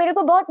था वो मेरे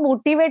को बहुत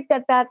मोटिवेट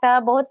करता था,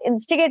 बहुत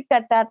इंस्टिगेट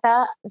करता था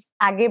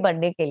आगे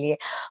बढ़ने के लिए।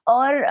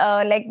 और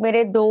लाइक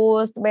मेरे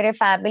दोस्त, मेरे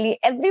family,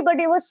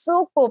 everybody was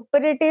so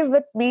cooperative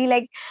with me,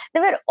 like they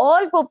were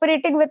all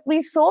cooperating with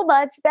me so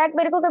much that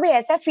मेरे को कभी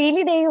ऐसा फील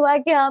ही नहीं हुआ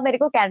कि हाँ मेरे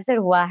को कैंसर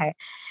हुआ है।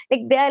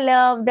 Like their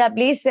love, there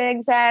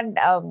blessings, and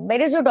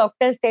मेरे जो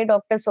डॉक्टर्स थे,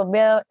 doctor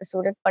Saumya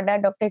Surat Panda,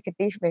 doctor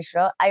कितीश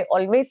Mishra, I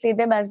always see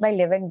them as my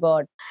living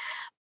God.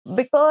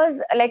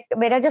 Because like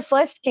मेरा जब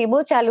फर्स्ट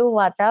कीमो चालू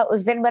हुआ था,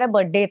 उस दिन मेरा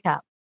बर्थडे था।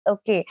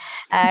 Okay.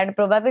 And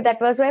probably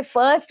that was my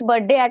first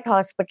birthday eight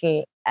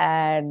hospital,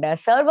 and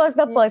sir was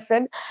the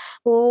person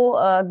who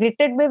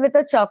greeted me with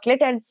a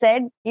chocolate and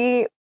said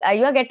कि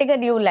you are getting a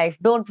new life,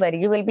 don't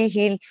worry, you will be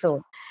healed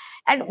soon.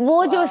 And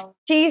वो जो wow.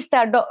 चीज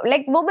था,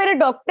 like वो मेरे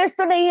doctors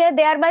तो नहीं है,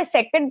 they are my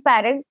second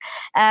parent,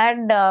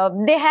 and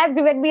they have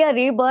given me a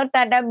rebirth,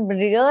 and I am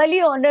really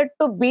honoured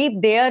to be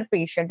there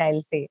patient, I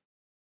will से।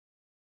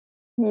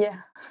 या।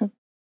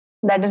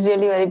 That is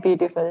really very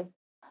beautiful.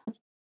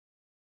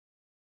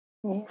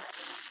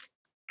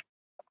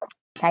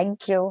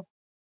 Thank you.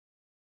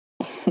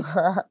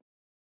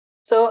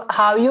 So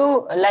how you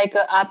like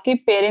आपके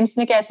parents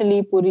ने कैसे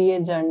ली पूरी ये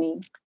journey?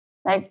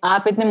 Like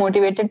आप इतने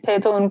motivated थे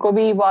तो उनको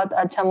भी बहुत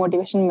अच्छा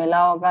मोटिवेशन मिला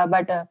होगा,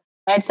 बट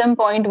एट सम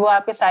पॉइंट वो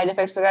आपके साइड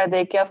इफेक्ट्स वगैरह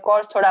देख के ऑफ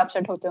कोर्स थोड़ा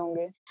अपसेट होते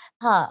होंगे।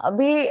 हाँ,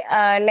 अभी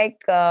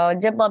लाइक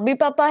जब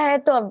मम्मी-पापा है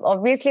तो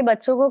ऑब्वियसली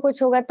बच्चों को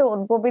कुछ होगा तो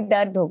उनको भी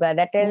दर्द होगा,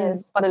 दैट इज़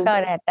यस, पक्का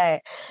बिल्कुल। रहता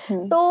है।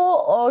 हुँ।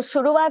 तो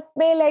शुरुआत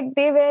में like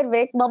they were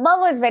week, mamma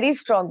was very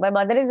strong, my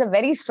mother is a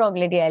very strong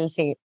lady, I will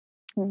से।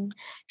 हुँ।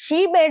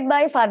 She made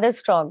my father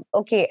strong,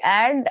 okay.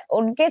 And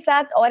उनके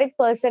साथ और एक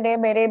पर्सन है,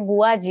 मेरे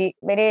बुआ जी,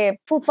 मेरे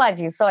फूफा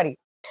जी, सॉरी,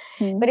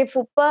 हुँ। मेरे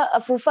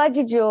फूफा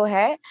जी जो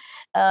है,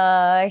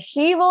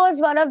 he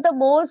was one of the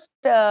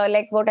most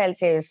like what I'll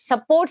say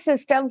support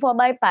system for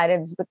my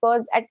parents,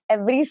 because at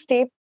every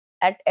step,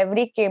 at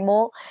every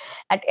chemo,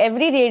 at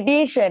every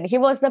radiation, he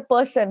was the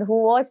person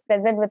who was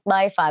present with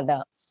my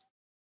father.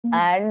 Hmm.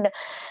 And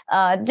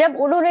जब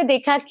उन्होंने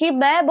देखा कि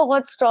मैं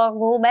बहुत strong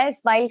हूँ, मैं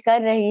smile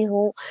कर रही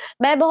हूँ,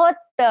 मैं बहुत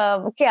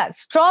क्या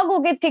स्ट्रांग हो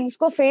गए थिंग्स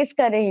को फेस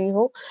कर रही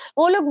हो,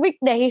 वो लोग वीक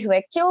नहीं हुए।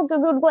 क्यों?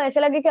 क्योंकि उनको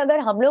ऐसा लगे कि अगर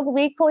हम लोग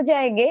वीक हो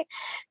जाएंगे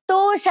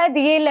तो शायद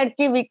ये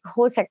लड़की वीक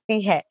हो सकती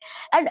है।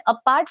 एंड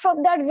अपार्ट फ्रॉम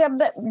दैट, जब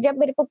जब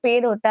मेरे को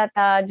पेन होता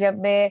था, जब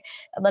मैं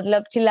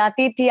मतलब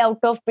चिल्लाती थी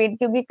आउट ऑफ पेन,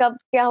 क्योंकि कब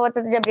क्या हुआ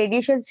था, जब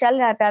रेडिएशन चल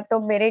रहा था तो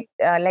मेरे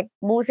लाइक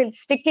मुंह से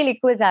स्टिकी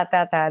लिक्विड्स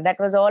आता था,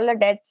 that was all a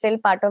dead cell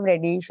part of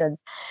radiation.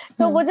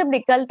 सो वो जब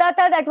निकलता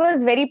था that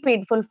was very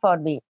painful for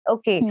me.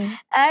 Okay.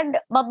 And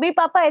mummy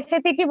papa ऐसे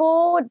थे कि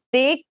वो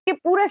देख के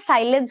पूरा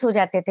साइलेंस हो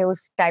जाते थे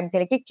उस टाइम के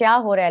लिए कि क्या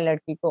हो रहा है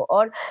लड़की को।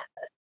 और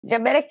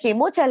जब मेरा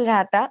केमो चल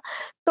रहा था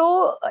तो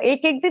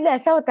एक एक दिन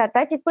ऐसा होता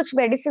था कि कुछ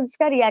मेडिसिन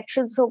का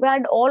रिएक्शन होगा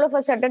and all of a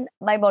sudden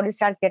my body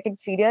start getting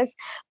serious,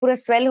 पूरा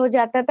स्वेल हो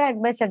जाता था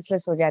एंड मैं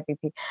सेंसलेस हो जाती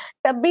थी।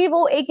 तब भी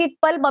वो एक एक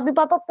पल मम्मी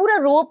पापा पूरा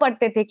रो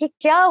पड़ते थे कि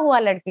क्या हुआ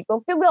लड़की को,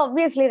 क्योंकि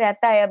ऑब्वियसली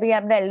रहता है, अभी I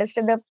am the eldest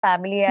in the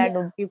family and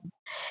उनकी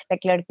लाइक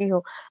लड़की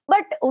हो।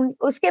 बट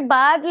उसके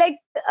बाद लाइक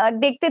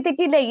देखते थे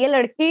कि नहीं, ये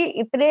लड़की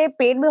इतने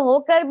पेन में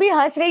होकर भी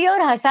हंस रही है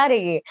और हंसा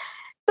रही है।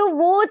 तो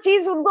वो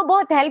चीज उनको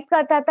बहुत हेल्प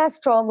करता था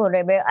स्ट्रांग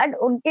होने में। एंड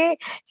उनके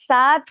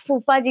साथ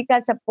फूफा जी का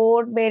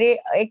सपोर्ट, मेरे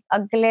एक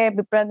अंकल है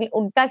विप्र,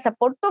 उनका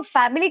सपोर्ट, तो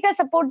फैमिली का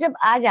सपोर्ट जब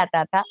आ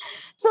जाता था,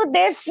 सो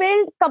they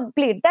feel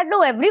complete that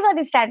no everyone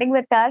is standing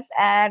with us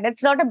and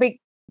it's not a big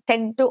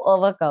thing to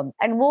overcome.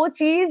 And वो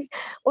चीज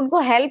उनको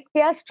हेल्प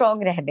किया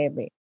स्ट्रांग रहने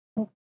में।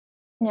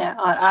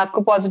 और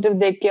आपको पॉजिटिव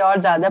देख के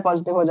और ज्यादा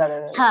पॉजिटिव हो जाते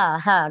थे। हाँ,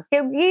 हाँ,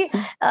 क्योंकि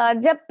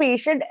जब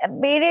पेशेंट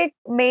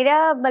मेरा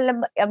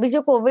मतलब अभी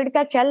जो कोविड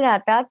का चल रहा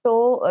था,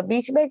 तो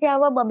बीच में क्या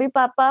हुआ,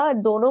 मम्मी-पापा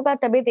दोनों का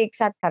तबीयत एक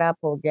साथ खराब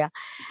हो गया।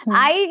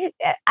 आई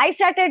आई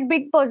स्टार्टेड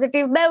बीइंग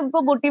पॉजिटिव, मैं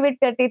उनको मोटिवेट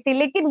करती थी,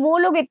 लेकिन वो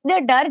लोग इतने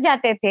डर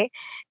जाते थे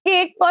कि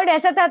एक पॉइंट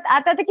ऐसा था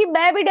आता था कि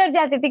मैं भी डर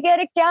जाती थी कि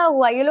अरे क्या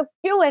हुआ? ये लोग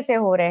क्यों ऐसे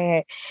हो रहे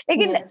हैं?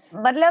 लेकिन यस।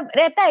 मतलब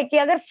रहता है कि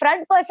अगर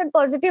फ्रंट पर्सन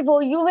पॉजिटिव हो,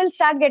 you will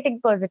start getting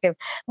positive.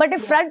 But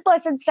if front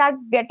person start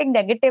getting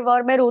negative,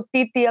 और मैं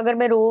रोती थी, अगर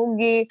मैं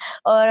रोऊंगी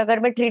और अगर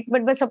मैं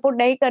ट्रीटमेंट में सपोर्ट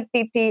नहीं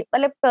करती थी,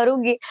 मतलब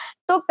करूंगी,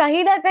 तो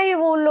कहीं ना कहीं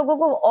वो उन लोगों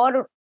को और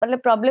मतलब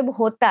प्रॉब्लम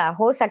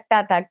हो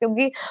सकता था,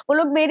 क्योंकि वो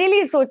लोग मेरे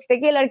लिए सोचते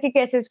कि ये लड़की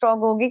कैसे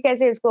स्ट्रांग होगी,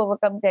 कैसे इसको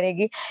ओवरकम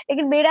करेगी।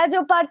 लेकिन मेरा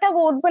जो पार्ट था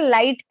वो उनको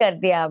लाइट कर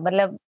दिया,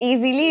 मतलब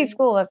इजीली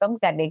इसको ओवरकम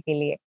करने के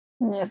लिए।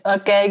 यस, और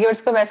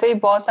कैरेगिवर्स को वैसे भी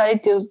बहुत सारी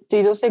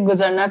चीजों से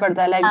गुजरना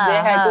पड़ता है, लाइक दे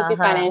हाँ, हैड टू हाँ, सी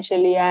हाँ,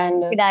 फाइनेंशियली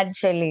एंड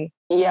फिनेंशियली।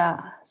 या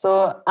सो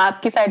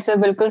आपकी साइड से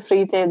बिल्कुल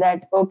फ्री थे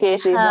that okay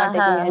she is not हाँ,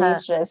 टेकिंग हाँ, एनी हाँ।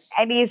 स्ट्रेस।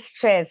 Any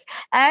stress.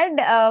 एंड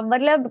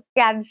मतलब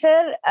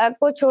कैंसर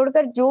को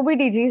छोड़कर जो भी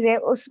डिजीज है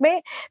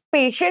उसमें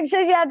पेशेंट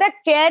से ज्यादा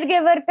केयर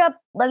गिवर का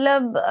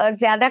मतलब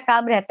ज्यादा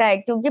काम रहता है,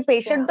 क्योंकि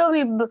पेशेंट तो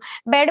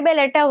बेड में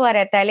लेटा हुआ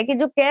रहता है, लेकिन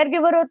जो केयर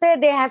गिवर होते हैं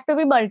they have to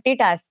be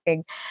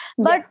multitasking.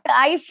 But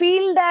I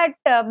feel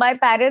that my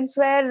parents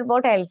where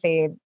what I will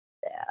से,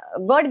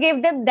 God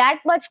gave them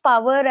that much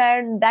power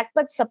and that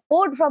much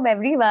support from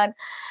everyone,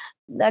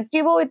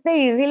 कि वो इतने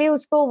इजीली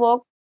उसको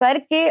वर्क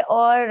करके,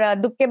 और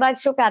दुख के बाद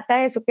सुख आता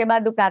है, सुख के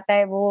बाद दुख आता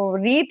है, वो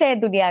रीत है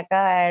दुनिया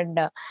का। एंड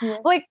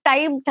वो एक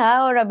टाइम था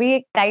और अभी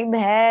एक टाइम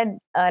है,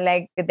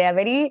 like they are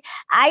very,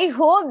 I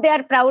hope they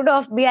are proud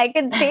of me, I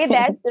can say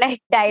that like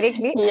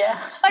directly. या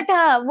बट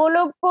हाँ, वो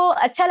लोग को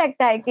अच्छा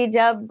लगता है कि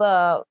जब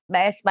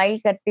मैं स्माइल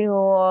करती हूँ,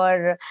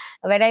 और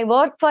when I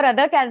work for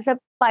other cancer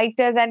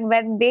fighters and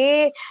when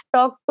they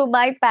talk to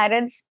my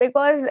parents,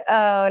 because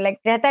like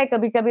रहता है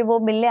कभी कभी वो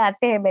मिलने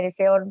आते हैं मेरे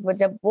से, और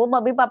जब वो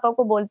मम्मी पापा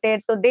को बोलते हैं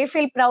तो दे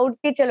फील प्राउड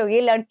कि चलो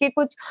ये लड़की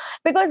कुछ,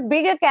 because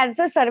being a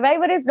cancer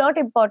survivor is not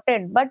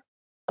important, but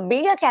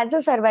being a cancer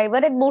survivor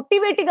and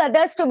motivating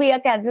others to be a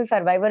cancer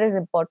survivor is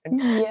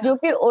important, या जो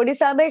कि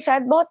ओडिशा में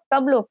शायद बहुत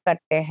कम लोग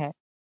करते हैं।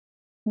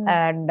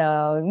 And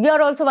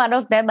you're also one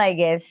of them, I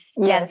guess,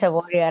 yes cancer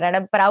warrior, and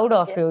I'm proud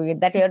of yes, you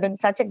that you're doing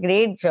such a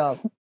great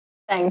job.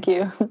 Thank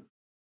you.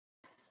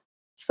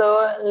 So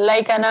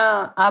like है ना,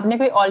 आपने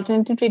कोई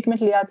ऑल्टरनेटिव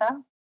ट्रीटमेंट लिया था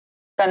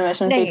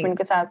कन्वेंशनल नहीं, treatment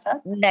के साथ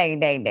साथ? नहीं,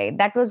 नहीं, नहीं.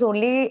 That was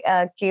only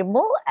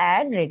chemo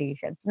and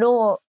radiations. No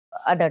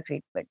other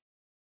treatment.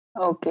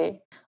 Okay.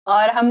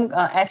 और हम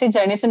ऐसी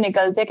जर्नी से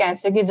निकलते हैं,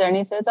 कैंसर की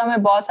जर्नी से, तो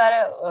हमें बहुत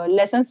सारे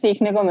लेसन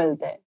सीखने को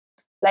मिलते हैं,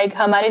 लाइक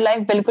हमारी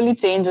लाइफ बिल्कुल ही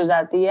चेंज हो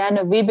जाती है and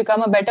we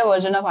become a better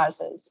version of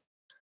ourselves.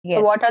 So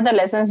Yes. What are the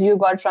lessons you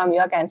got from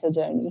your cancer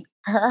journey?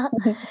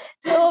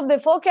 So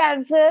before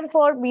cancer,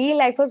 for me,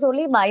 life was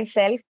only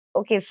myself.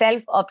 Okay,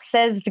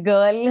 self-obsessed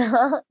girl.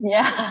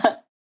 या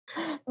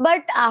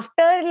But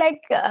after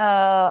like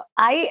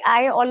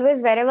I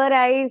always, wherever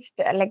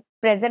like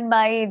present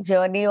my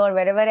journey, or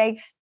wherever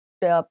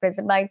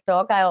present my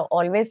talk, I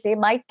always say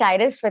my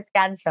tirest with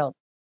cancer.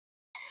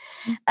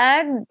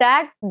 And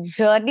that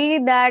journey,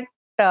 that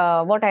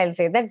what I'll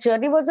say, that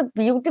journey was a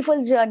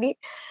beautiful journey,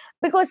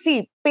 because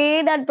see,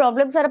 pain and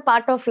problems are a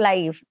part of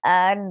life.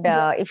 And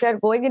if you're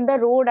going in the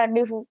road and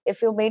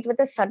if you meet with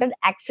a sudden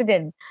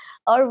accident,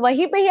 और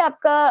वहीं पे ही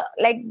आपका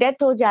like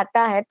death हो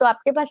जाता है, तो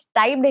आपके पास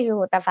time नहीं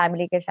होता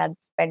फैमिली के साथ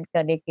स्पेंड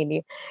करने के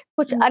लिए,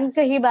 कुछ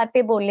अनकही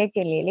बातें बोलने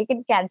के लिए।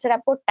 लेकिन कैंसर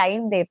आपको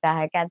टाइम देता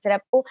है, कैंसर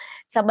आपको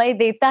समय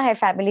देता है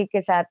फैमिली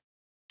के साथ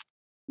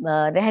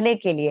रहने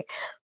के लिए।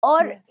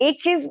 और एक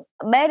Yes. चीज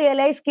मैं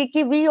रियलाइज की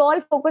कि we all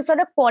focus on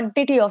a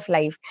quantity of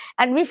life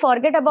and we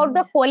forget about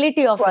the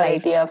quality of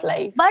life. Quality of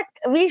life.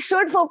 But we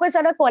should focus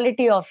on a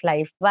quality of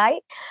life. Why?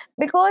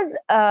 Because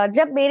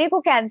जब मेरे को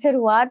cancer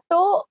हुआ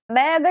तो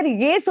मैं अगर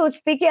ये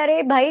सोचती कि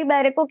अरे भाई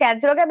मेरे को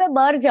कैंसर हो गया, मैं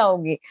मर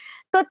जाऊंगी,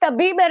 तो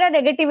तभी मेरा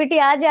नेगेटिविटी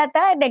आ जाता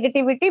है,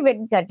 नेगेटिविटी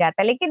विन कर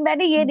जाता है. लेकिन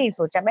मैंने ये नहीं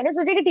सोचा. मैंने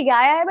सोचा कि ठीक है,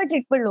 आया है, मैं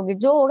ट्रीटमेंट लूंगी,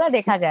 जो होगा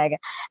देखा जाएगा.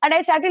 And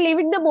I started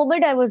living the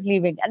moment I was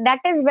living, and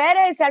that is where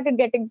I started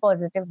getting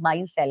positive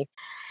my self.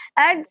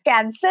 And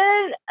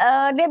cancer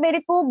ने मेरे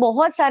को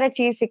बहुत सारा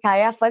चीज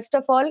सिखाया. First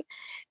of all,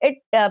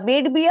 it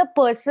made me a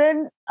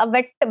person, a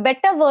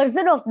better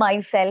version of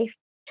myself.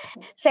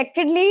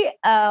 Secondly,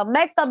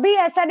 मैं कभी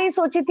ऐसा नहीं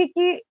सोची थी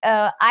कि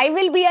I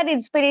will be an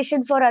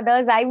inspiration for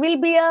others, I will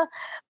be a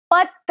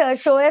path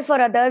shower for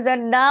others,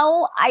 and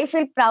now I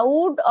feel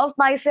proud of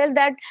myself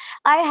that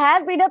I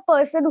have been a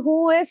person who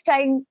is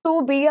trying to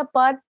be a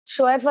path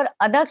shower for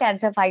other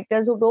cancer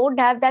fighters who don't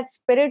have that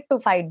spirit to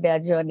fight their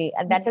journey,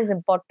 and that is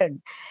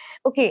important.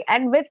 Okay,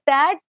 and with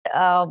that,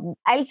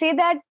 I'll say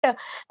that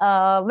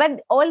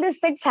when all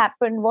these things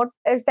happen, what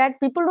is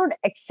that people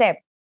don't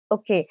accept.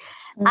 Okay,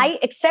 I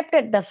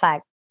accepted the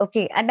fact.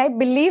 Okay, and I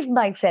believe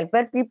myself.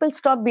 Where people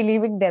stop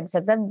believing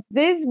themselves, and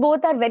these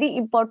both are very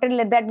important.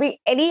 Let that be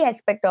any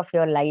aspect of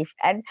your life,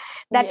 and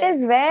that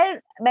is Yes. where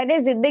मैंने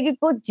जिंदगी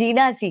को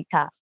जीना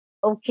सीखा.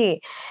 Okay,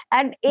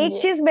 and एक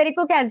Yeah. चीज मेरे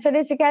को cancer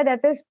ने सिखाया,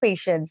 दैट इज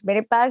पेशेंस.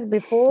 मेरे पास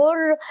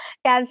before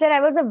cancer I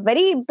was a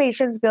very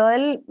impatience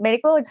girl. मेरे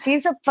को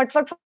चीज सब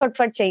फटफट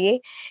फटफट चाहिए.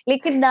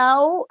 लेकिन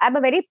now I am a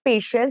very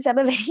patience, I am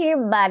a very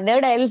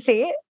mannered, I will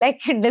से, like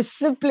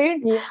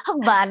disciplined, Yeah.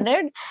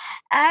 Mannered,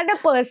 and a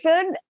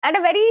person, and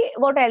a very,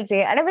 what I'll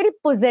say, and a very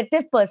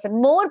positive person,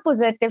 more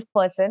positive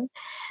person.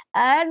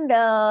 And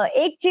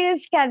एक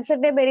चीज cancer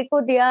ने मेरे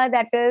को दिया,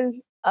 that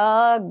is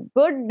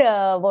good,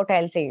 what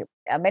I'll say,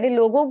 मैंने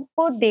लोगों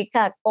को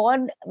देखा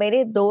कौन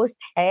मेरे दोस्त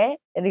है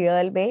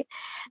रियल में,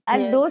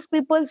 and those Yes.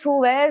 Peoples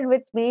who were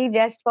with me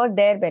just for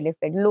their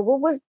benefit. लोगों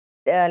को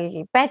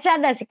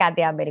पहचानना सिखा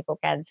दिया मेरे को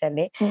कैंसर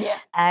ने.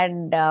 Yeah.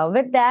 And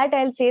with that,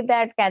 I'll say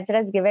that cancer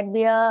has given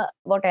me a,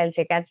 what I'll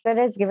say, cancer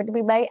has given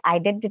me my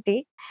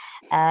identity.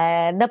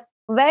 The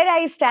where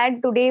I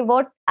stand today,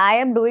 what I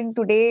am doing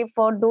today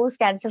for those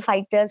cancer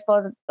fighters, for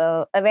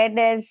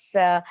awareness,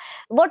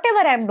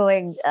 whatever I'm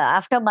doing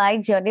after my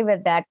journey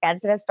with that,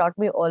 cancer has taught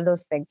me all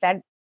those things.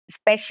 And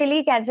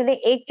specially cancer ने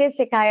एक चीज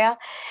सिखाया,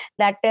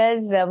 that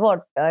is what,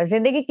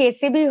 जिंदगी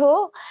कैसी भी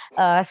हो,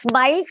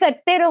 smile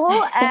करते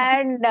रहो,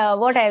 and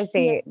what I will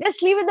say, Yeah.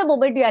 Just live in the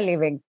moment you are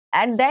living,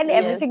 and then Yes.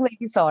 Everything will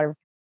be solved.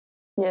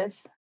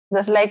 Yes.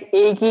 Just like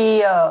एक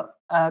ही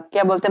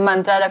क्या बोलते हैं,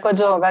 मंत्रा रखो,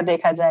 जो होगा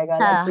देखा जाएगा.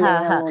 हाँ, Let's live हाँ,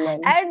 in a हाँ.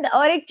 moment. एंड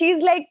और एक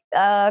चीज लाइक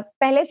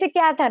पहले से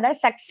क्या था ना,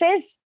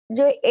 सक्सेस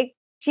जो एक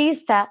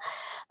चीज था,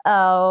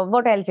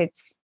 व्हाट एल्स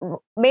इट्स,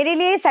 मेरे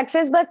लिए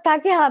सक्सेस बस था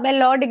कि हाँ मैं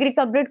लॉ डिग्री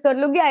कंप्लीट कर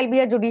लूंगी, I will be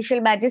a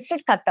judicial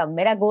magistrate, खत्म,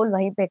 मेरा गोल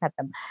वहीं पे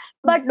खत्म.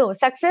 But no,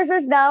 success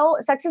is now,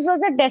 success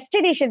was a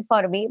destination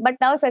for me, but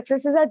now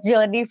success is a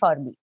journey for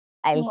me,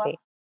 I will Wow. से.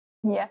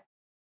 Yeah.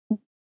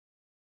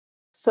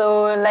 So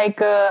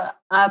like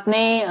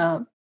आपने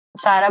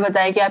सारा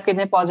बताया कि आप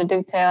कितने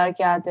पॉजिटिव थे और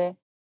क्या थे,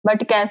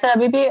 बट कैंसर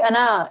अभी भी है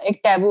ना एक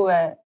टैबू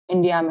है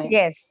इंडिया में.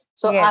 Yes,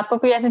 so yes. आपको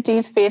कोई ऐसी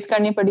चीज फेस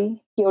करनी पड़ी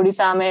कि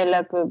उड़ीसा में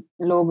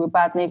लोग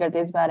बात नहीं करते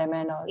इस बारे में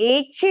and all?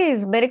 एक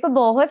चीज मेरे को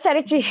बहुत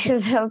सारी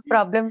चीज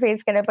प्रॉब्लम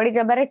फेस करना पड़ी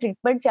जब मेरा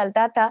ट्रीटमेंट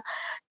चलता था.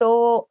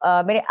 तो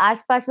मेरे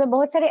आसपास में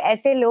बहुत सारे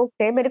ऐसे लोग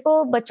थे. मेरे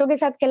को बच्चों के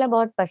साथ खेलना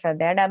बहुत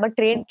पसंद है, and I am a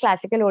trained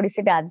classical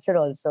Odissi dancer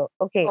also.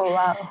 Okay, Oh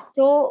wow.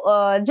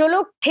 सो जो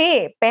लोग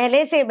थे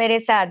पहले से मेरे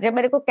साथ, जब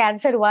मेरे को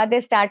कैंसर हुआ,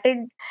 they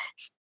started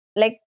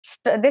like,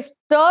 they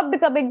stopped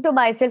coming to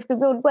my self,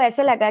 क्योंकि उनको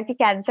ऐसा लगा कि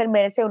कैंसर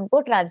मेरे से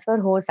उनको ट्रांसफर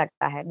हो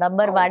सकता है.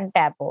 Number Oh. One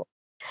टैबो.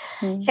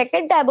 Hmm.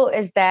 Second taboo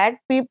is that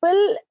people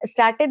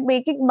started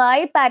making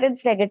my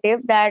parents negative,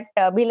 that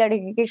अभी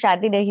लड़की की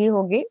शादी नहीं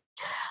होगी,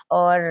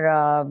 और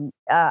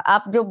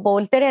आप जो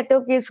बोलते रहते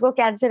हो कि इसको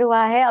कैंसर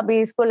हुआ है, अभी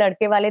इसको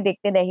लड़के वाले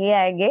देखने नहीं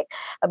आएंगे,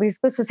 अभी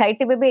इसको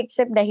सोसाइटी में भी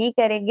एक्सेप्ट नहीं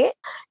करेंगे,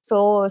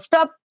 so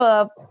stop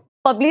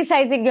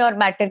publicizing your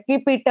matter,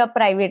 keep it a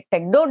private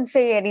thing, don't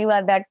say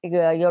anyone that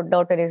your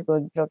daughter is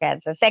going through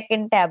cancer.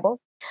 Second taboo.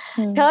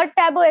 Hmm. Third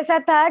taboo ऐसा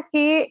था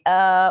कि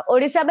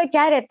उड़ीसा में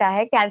क्या रहता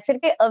है, कैंसर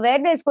के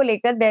अवेयरनेस को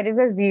लेकर there is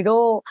a zero,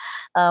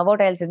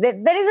 what else,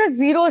 there is a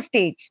zero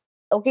stage.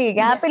 Okay,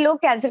 यहाँ Yeah. पे लोग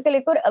कैंसर को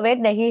लेकर अवेयर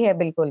नहीं है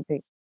बिल्कुल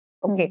भी.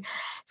 Okay, Hmm.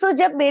 सो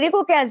जब मेरे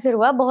को कैंसर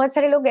हुआ, बहुत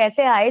सारे लोग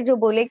ऐसे आए जो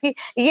बोले कि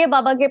ये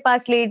बाबा के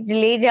पास ले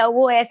ले जाओ,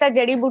 वो ऐसा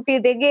जड़ी बूटी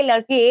देंगे,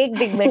 लड़की एक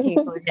दिन में ठीक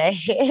हो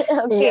जाएगी.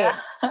 Okay,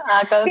 Yeah.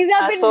 Our, these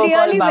have our been so-called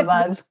really with me.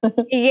 babas.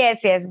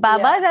 Yes, yes, Yeah.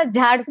 बाबा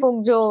झाड़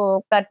फूंक जो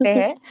करते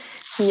हैं.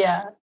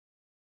 Yeah.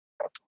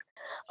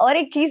 और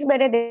एक चीज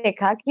मैंने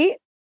देखा कि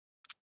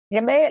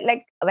जब मैं,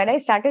 like when I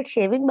started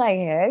shaving my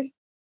hairs,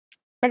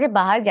 मैं जब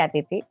बाहर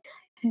जाती थी,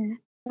 Hmm.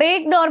 मैं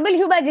एक नॉर्मल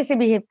ह्यूमन जैसे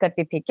बिहेव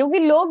करती थी, क्योंकि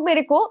लोग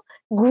मेरे को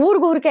घूर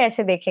घूर के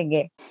ऐसे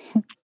देखेंगे.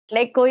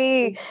 like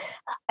कोई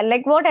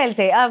like what I'll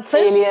say, a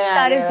film alien uh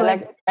star is गया, going.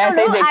 like No,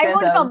 ऐसे no, ही I देखते हैं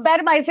won't सब.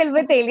 compare myself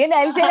with alien.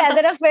 I'll say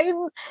rather a film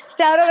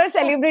star or a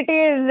celebrity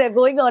is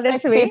going on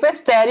its Like way. people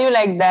stare you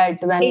like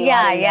that when you are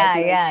Yeah, in that yeah,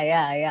 like. yeah,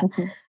 yeah, yeah.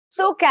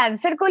 So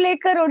cancer को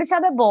लेकर ओडिशा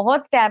में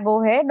बहुत taboo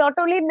है, not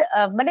only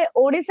मैंने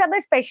ओडिशा में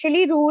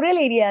specially rural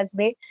areas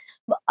में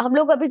हम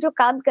लोग अभी जो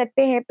काम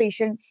करते हैं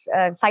पेशेंट्स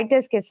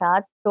फाइटर्स के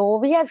साथ, तो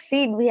we have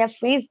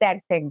face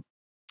that thing.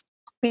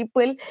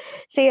 People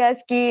से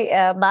अस कि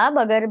मैम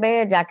अगर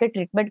मैं जाके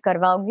ट्रीटमेंट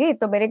करवाऊंगी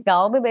तो मेरे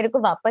गांव में मेरे को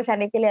वापस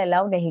आने के लिए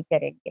अलाउ नहीं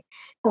करेंगे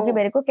क्योंकि Oh,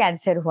 मेरे को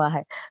कैंसर हुआ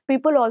है।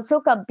 People also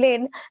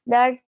complain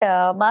that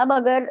ma'am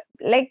अगर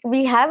like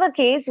we have a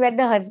case when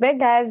the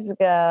husband has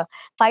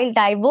filed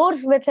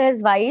divorce with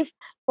his wife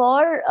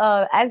for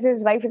as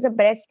his wife is a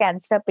breast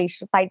cancer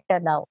patient fighter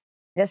now.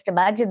 Just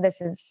imagine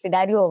this is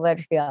scenario over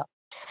here.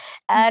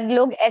 And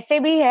लोग ऐसे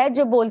भी है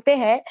जो बोलते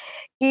हैं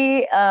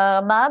कि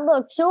ma'am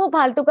क्यों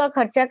फालतू का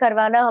खर्चा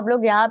करवाना, हम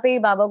लोग यहाँ पे ही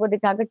बाबा को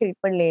दिखा के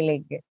ट्रीटमेंट ले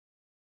लेंगे।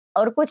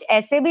 और कुछ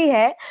ऐसे भी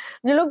है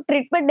जो लोग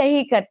ट्रीटमेंट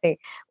नहीं करते,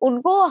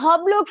 उनको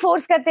हम लोग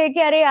फोर्स करते हैं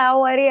कि अरे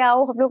आओ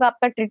हम लोग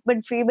आपका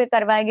ट्रीटमेंट फ्री में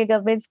करवाएंगे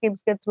गवर्नमेंट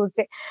स्कीम्स के थ्रू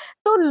से।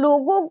 तो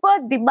लोगों का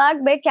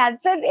दिमाग में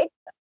कैंसर एक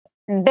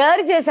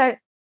डर जैसा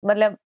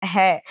मतलब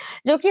है,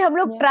 जो कि हम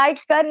लोग ट्राई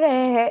yes, कर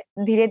रहे हैं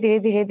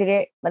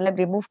धीरे-धीरे मतलब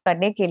रिमूव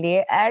करने के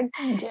लिए। एंड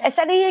yeah,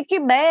 ऐसा नहीं है कि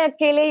मैं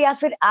अकेले या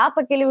फिर आप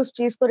अकेले उस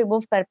चीज़ को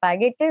रिमूव कर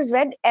पाएँगे। It is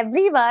when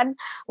everyone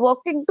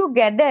working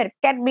together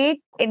can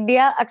make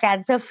India a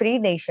cancer free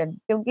nation,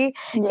 क्योंकि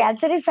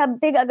कैंसर yes, इज़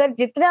समथिंग अगर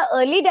जितना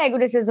अर्ली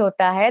डायग्नोसिस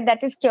होता है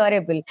that is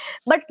curable.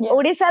 But yeah,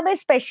 Odisha में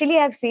specially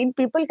I have seen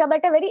people come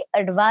at a very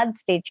advance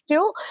stage.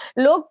 क्यों?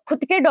 लोग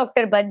खुद के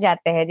डॉक्टर बन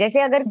जाते हैं।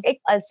 जैसे अगर एक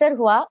अल्सर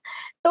हुआ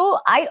तो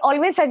I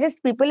always suggest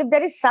people if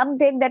there is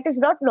something that is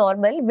not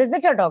normal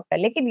visit a doctor.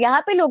 लेकिन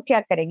यहाँ पे लोग क्या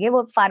करेंगे,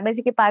 वो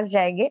फार्मेसी के पास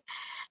जाएंगे,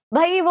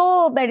 भाई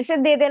वो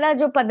मेडिसिन दे देना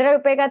जो 15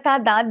 रुपए का था,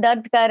 दांत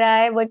दर्द कर रहा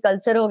है, वो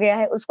कल्सर हो गया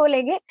है, उसको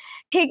लेंगे,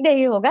 ठीक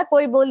नहीं होगा,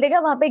 कोई बोल देगा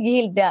वहां पे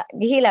घी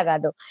लगा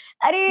दो,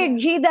 अरे yeah,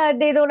 घी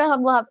दे दो ना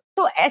हम वहां।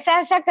 तो ऐसा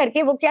ऐसा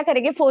करके वो क्या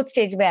करेंगे, फोर्थ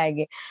स्टेज में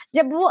आएंगे।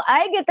 जब वो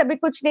आएंगे तभी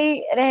कुछ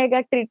नहीं रहेगा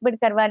ट्रीटमेंट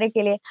करवाने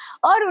के लिए,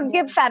 और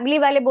उनके yes, फैमिली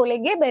वाले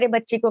बोलेंगे मेरे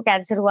बच्चे को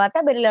कैंसर हुआ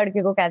था, मेरे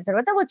लड़के को कैंसर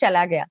हुआ था, वो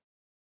चला गया।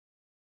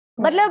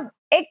 yeah, मतलब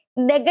एक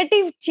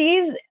नेगेटिव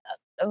चीज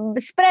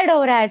स्प्रेड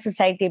हो रहा है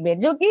सोसाइटी में,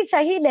 जो कि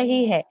सही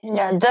नहीं है।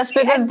 yeah. Just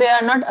because they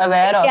are not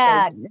aware of it.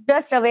 Yeah,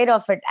 just aware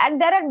of it.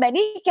 And there are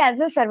many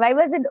cancer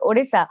survivors in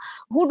Odisha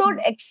who don't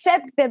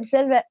accept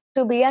themselves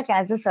to be a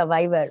cancer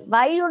survivor.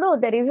 Why? You know,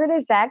 the reason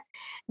is that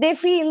they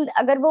feel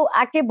अगर वो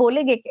आके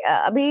बोलेंगे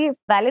अभी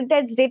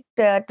Valentine's day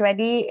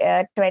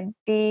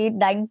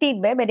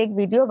 2019 में मैंने एक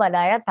video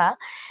बनाया था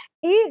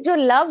कि जो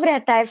लव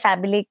रहता है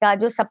फैमिली का,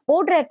 जो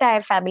सपोर्ट रहता है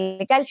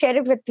फैमिली का, I share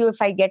it with you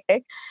if I get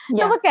it, तो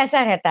Yeah. वो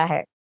कैसा रहता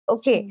है।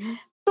 Okay Mhm.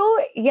 तो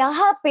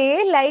यहाँ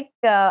पे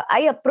like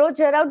I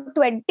approach around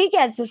 20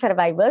 cancer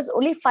survivors,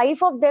 only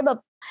 5 of them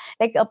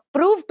like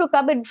approved to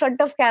come in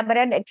front of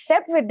camera and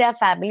accept with their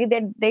family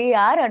that they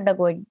are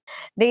undergoing,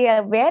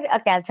 were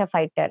a cancer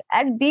fighter,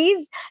 and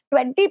these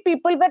 20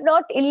 people were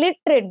not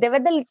illiterate, they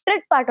were the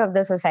literate part of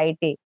the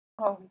society.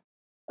 Oh,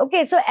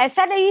 okay so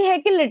ऐसा नहीं है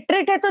कि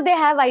literate है तो they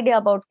have idea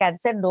about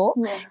cancer, no,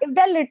 yeah. If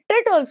they are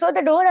literate also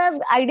they don't have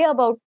idea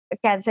about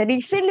cancer.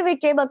 Recently we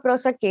came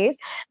across a case,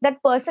 that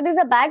person is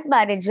a bank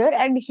manager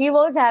and he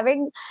was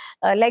having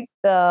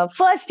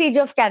first stage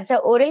of cancer,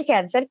 oral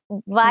cancer.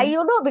 Why? Mm.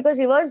 You know,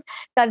 because he was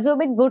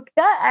consuming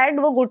gutkha,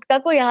 and वो गुटखा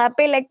को यहाँ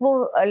पे like वो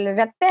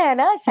रखते हैं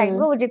ना side में,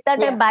 Mm. वो जितना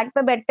टाइम Yeah. बैंक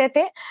में बैठते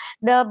थे,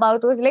 the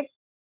mouth was like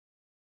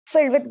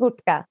filled with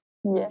gutka.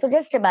 Yeah. So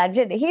just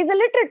imagine, he is a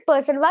literate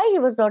person. Why he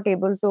was not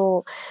able to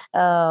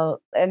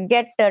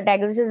get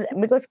diagnosis?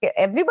 Because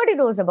everybody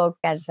knows about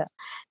cancer.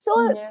 So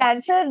Yes.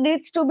 cancer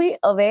needs to be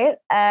aware,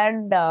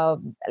 and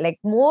like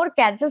more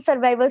cancer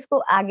survivors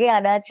को आगे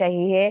आना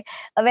चाहिए,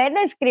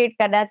 awareness create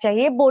करना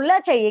चाहिए, बोलना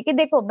चाहिए कि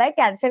देखो मैं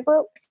कैंसर को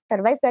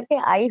सर्वाइव करके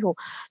आई हूँ,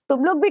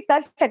 तुम लोग भी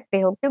कर सकते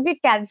हो। क्योंकि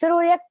कैंसर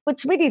हो या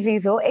कुछ भी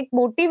डिजीज हो, एक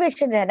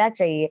मोटिवेशन रहना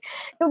चाहिए।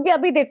 क्योंकि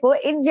अभी देखो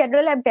in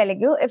general I am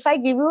telling you, if I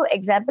give you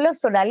example of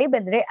Sonali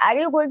Bendre, are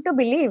you going to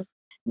believe?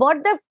 What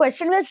the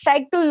question will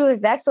strike to you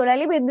is that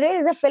Sonali Bendre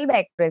is a film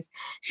actress.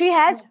 She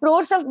has Yeah.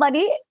 crores of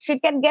money. She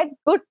can get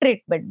good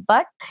treatment.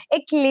 But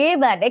एक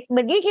layman, एक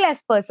middle class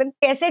person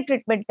कैसे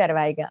treatment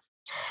करवाएगा?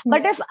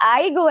 But Yeah. if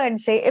I go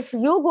and say, if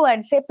you go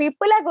and say,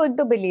 people are going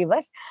to believe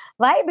us.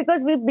 Why?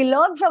 Because we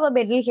belong from a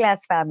middle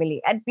class family,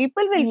 and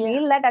people will Yeah.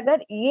 feel that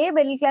अगर ये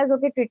middle class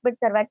होके treatment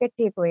करवा के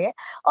ठीक हुए हैं,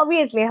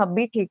 obviously हम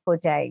भी ठीक हो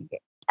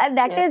जाएंगे.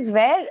 And that is Yes.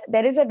 where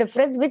there is a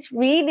difference which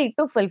we need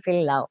to fulfill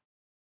now.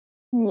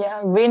 Yeah.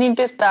 We need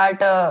to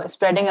start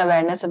spreading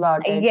awareness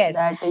about it, Yes,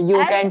 that you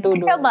and can too it's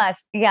do a it.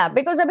 must. Yeah,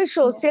 because अभी Yeah.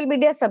 Social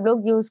media सब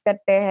लोग use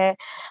करते हैं,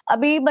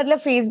 अभी मतलब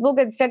Facebook,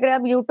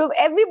 Instagram, YouTube,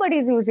 everybody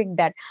is using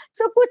that.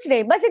 सो कुछ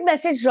नहीं, बस एक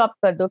मैसेज ड्रॉप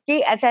कर दो कि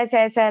ऐसा ऐसा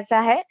ऐसा ऐसा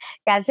है,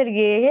 कैंसर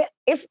ये है।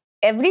 If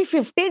every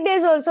 15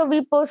 days also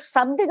we post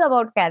something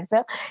about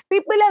cancer,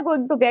 people are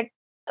going to get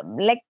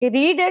like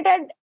read it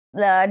and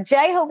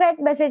जय होगा एक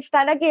मैसेज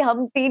था ना कि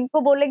हम 3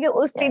 को बोलेंगे,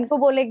 उस 3 को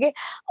बोलेंगे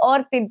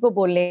और 3 को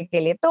बोलने के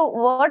लिए. तो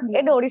what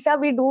in Yes. Odisha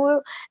we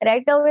do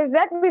right now is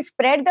that we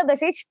spread the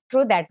message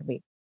through that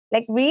way.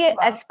 Like we Wow.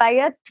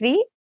 aspire 3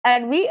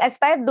 and we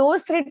aspire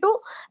those 3 to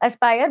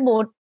aspire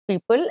more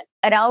people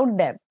around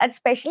them, and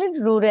especially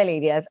in rural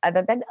areas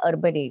other than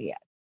urban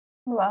areas.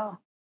 Wow.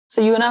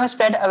 So you now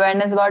spread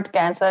awareness about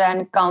cancer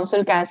and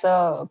counsel cancer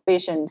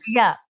patients.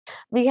 Yeah,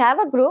 we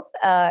have a group.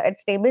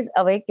 Its name is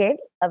Awaken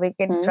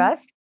Hmm.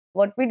 Trust.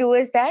 What we do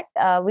is that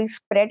we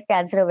spread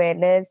cancer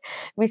awareness.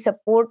 We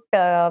support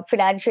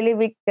financially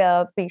with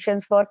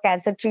patients for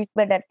cancer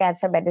treatment and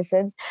cancer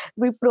medicines.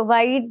 We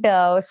provide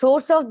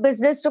source of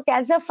business to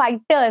cancer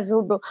fighters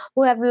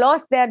who have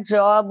lost their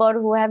job or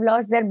who have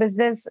lost their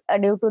business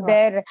due to Wow.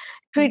 their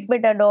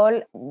treatment and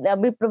all.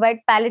 We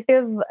provide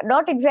palliative,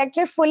 not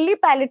exactly fully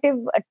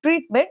palliative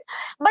treatment,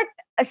 but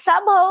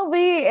somehow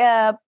we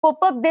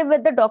cope up them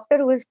with the doctor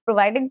who is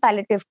providing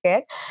palliative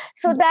care,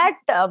 so that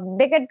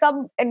they can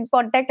come in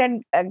contact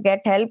and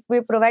get help.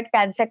 We provide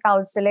cancer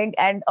counseling,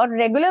 and on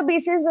regular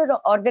basis we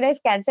organize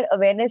cancer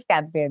awareness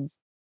campaigns.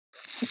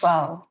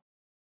 Wow.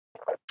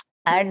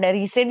 And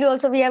recently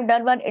also we have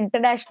done one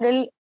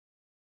international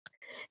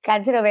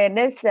cancer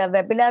awareness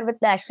webinar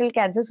with National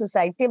Cancer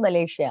Society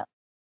Malaysia.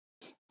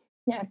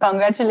 Yeah,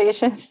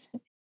 congratulations.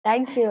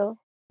 Thank you.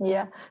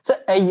 Yeah. So,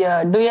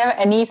 yeah, do you have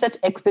any such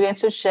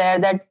experience to share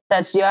that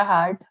touched your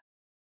heart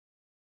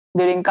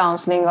during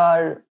counseling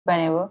or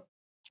whenever?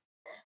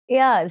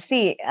 Yeah,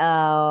 see,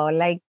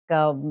 when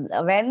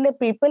the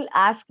people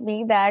ask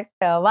me that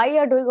why you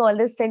are doing all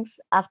these things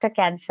after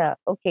cancer,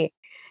 okay,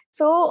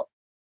 so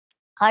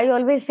I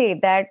always say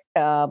that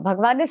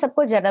भगवान ने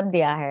सबको जन्म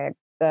दिया है,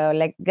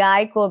 like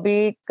गाय को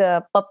भी,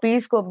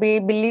 puppies को भी,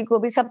 बिल्ली को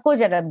भी, सबको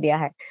जन्म दिया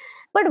है.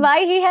 But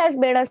why he has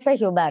made us a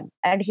human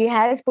and he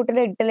has put an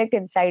intellect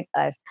inside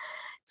us.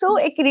 So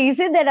एक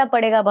रीजन देना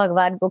पड़ेगा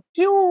भगवान को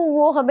क्यों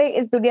वो हमें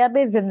इस दुनिया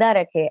में जिंदा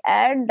रखे.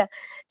 एंड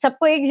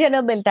सबको एक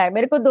जन्म मिलता है,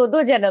 मेरे को दो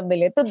दो जन्म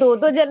मिले, तो दो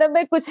दो जन्म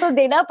में कुछ तो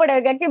देना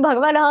पड़ेगा कि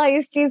भगवान हाँ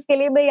इस चीज के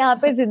लिए मैं यहाँ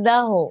पे जिंदा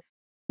हूँ.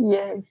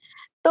 Yes.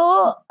 तो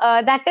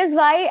दैट इज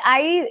व्हाई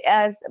आई,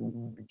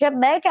 जब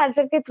मैं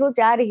कैंसर के थ्रू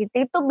जा रही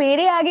थी तो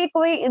मेरे आगे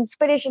कोई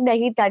इंस्पिरेशन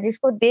नहीं था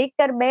जिसको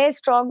देखकर मैं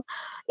strong,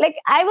 like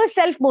I was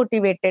self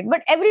motivated,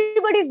 but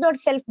everybody is not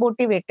self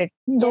motivated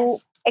to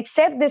Yes.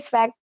 accept this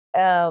fact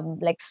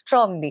like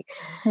strongly.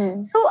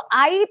 Hmm. So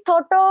I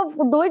thought of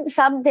doing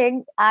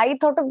something. I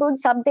thought of doing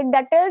something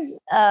that is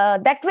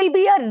that will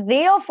be a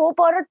ray of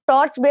hope or a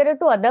torch bearer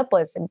to other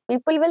person.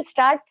 People will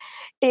start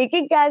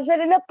taking cancer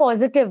in a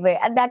positive way,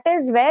 and that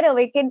is where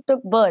Awaken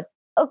took birth.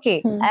 Okay,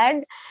 Hmm.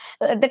 and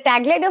the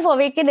tagline of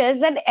Awaken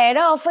is an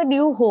era of a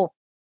new hope.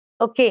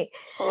 Okay,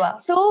 Wow.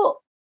 so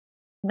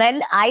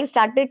when I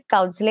started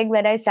counseling,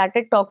 when I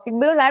started talking,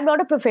 because I'm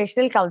not a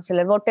professional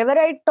counselor, whatever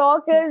I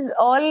talk is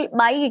all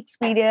my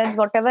experience,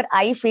 whatever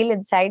I feel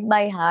inside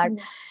my heart.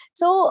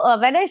 So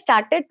when I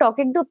started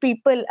talking to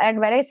people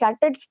and when I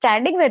started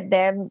standing with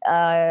them,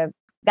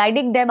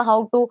 guiding them how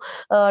to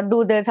do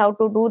this, how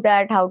to do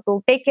that, how to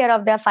take care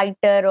of their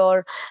fighter,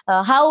 or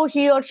how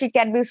he or she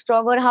can be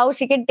strong, or how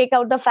she can take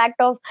out the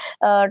fact of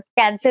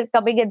cancer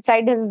coming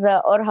inside his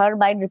or her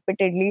mind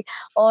repeatedly,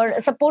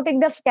 or supporting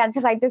the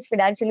cancer fighters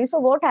financially. So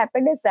what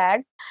happened is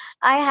that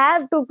I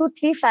have 2 to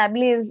 3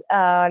 families,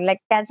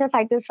 like cancer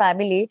fighters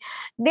family.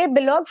 They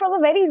belong from a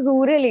very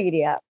rural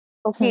area.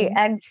 Okay, Hmm.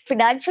 and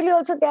financially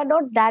also they are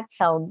not that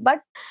sound.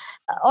 But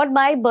on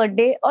my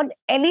birthday, on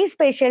any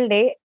special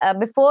day,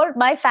 before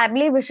my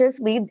family wishes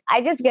me, I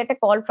just get a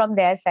call from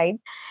their side.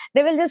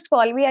 They will just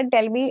call me and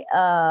tell me,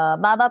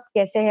 "Mom, आप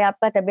कैसे हैं?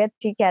 आपका तबीयत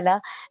ठीक है ना?"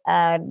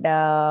 And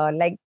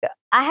like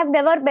I have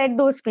never met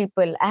those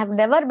people. I have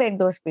never met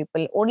those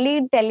people. Only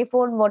in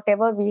telephone,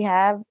 whatever we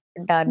have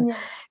done.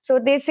 Yeah. So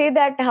they say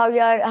that how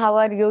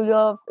are you?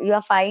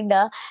 You're fine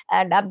ना.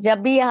 And अब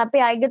जब भी यहाँ पे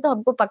आएंगे तो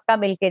हमको पक्का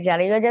मिलके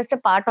जाना. You're just a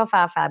part of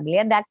our family,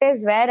 and that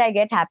is where I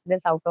get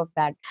happiness out of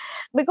that,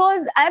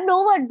 because I'm no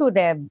one to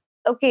them.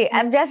 Okay,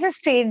 I'm just a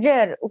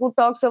stranger who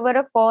talks over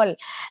a call,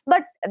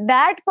 but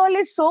that call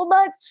is so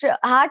much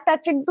heart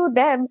touching to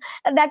them,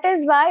 and that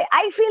is why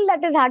I feel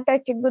that is heart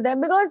touching to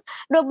them, because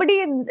nobody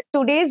in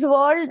today's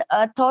world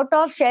thought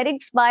of sharing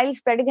smiles,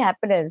 spreading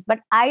happiness, but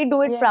I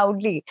do it Yeah.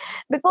 proudly,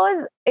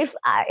 because if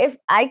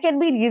I can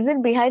be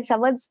reason behind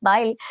someone's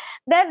smile,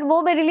 then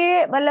वो मेरे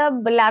लिए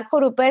मतलब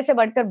लाखों रुपए से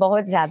बढ़कर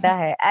बहुत ज्यादा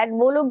है. एंड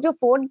वो लोग जो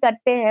फोन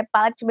करते हैं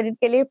 5 मिनट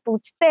के लिए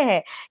पूछते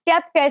हैं कि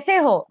आप कैसे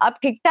हो, आप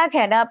ठीक ठाक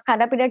है ना, आप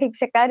खाना पीना ठीक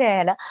से कर रहे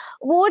हैं ना,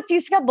 वो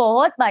चीज का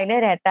बहुत मायने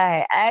रहता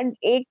है. एंड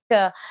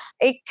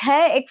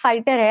एक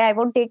फाइटर है, I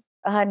won't take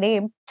her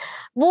name,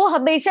 वो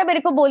हमेशा मेरे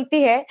को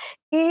बोलती है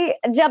कि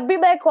जब भी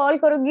मैं कॉल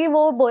करूंगी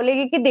वो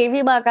बोलेगी कि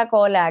देवी माँ का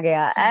कॉल आ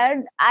गया.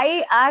 And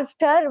I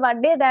asked her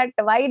one day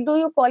that why do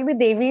you call मी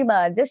देवी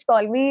माँ, जस्ट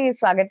कॉल मी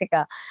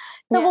स्वागतिका.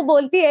 तो वो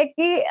बोलती है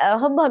कि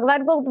हम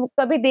भगवान को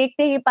कभी देख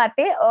नहीं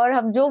पाते और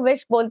हम जो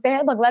विश बोलते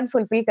हैं भगवान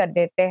फुलफिल कर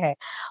देते हैं।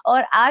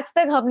 और आज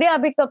तक हमने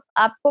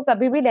आपको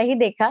कभी भी नहीं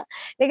देखा,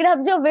 लेकिन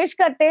हम जो विश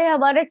करते हैं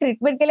हमारे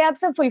ट्रीटमेंट के लिए आप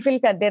सब फुलफिल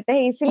कर देते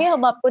हैं, इसीलिए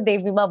हम आपको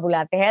देवी माँ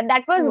बुलाते हैं।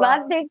 That was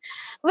one thing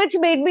which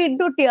made me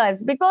into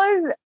tears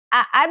because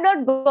I'm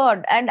not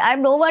God and I'm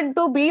no one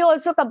to be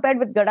also compared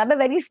with God. I'm a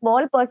very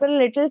small person,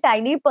 little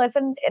tiny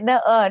person in the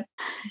earth.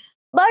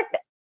 But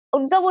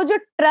उनका वो जो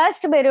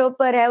trust मेरे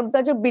ऊपर है,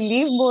 उनका जो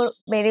believe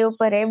मेरे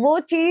ऊपर है, वो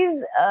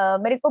चीज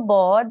मेरे को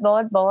बहुत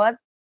बहुत बहुत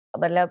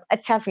मतलब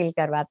अच्छा फील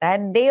करवाता है।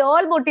 They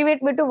all motivate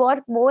me to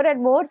work more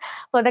and more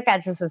for the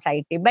cancer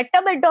society,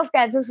 betterment of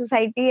cancer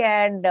society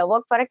and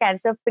work for a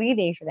cancer free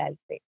nation, I'll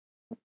say.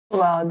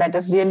 Wow, that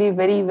is really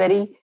very, very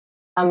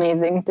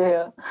amazing to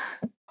hear.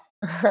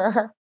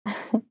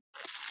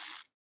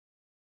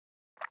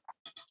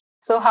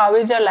 So how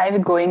is your life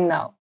going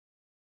now?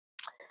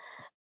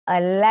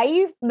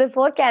 Life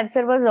before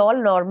cancer was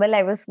all normal.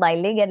 I was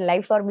smiling, and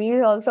life for me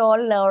is also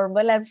all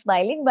normal. I'm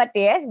smiling, but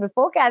yes,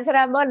 before cancer,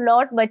 I'm a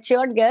not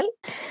matured girl.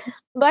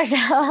 But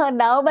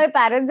now my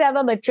parents have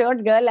a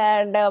matured girl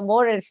and a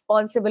more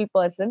responsible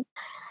person.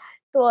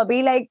 So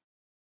abhi like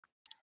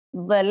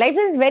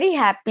life is very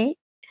happy.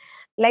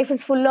 Life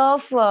is full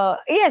of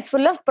yes,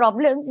 full of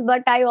problems.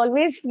 But I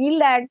always feel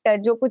that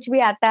जो कुछ भी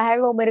आता है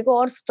वो मेरे को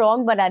और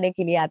strong बनाने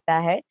के लिए आता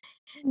है.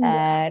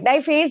 And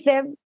I face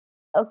them.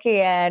 Okay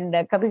and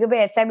कभी-कभी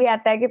ऐसा भी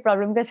आता है कि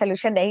प्रॉब्लम का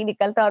सॉल्यूशन नहीं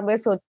निकलता और मैं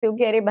सोचती हूँ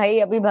कि अरे भाई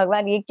अभी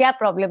भगवान ये क्या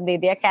प्रॉब्लम दे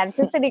दिया,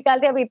 कैंसर से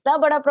निकालते अब इतना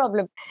बड़ा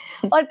प्रॉब्लम।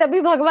 और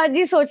तभी भगवान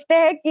जी सोचते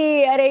हैं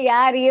कि अरे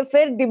यार ये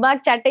फिर दिमाग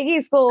चाटेगी,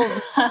 इसको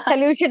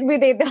सॉल्यूशन भी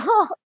दे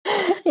दो।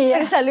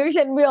 फिर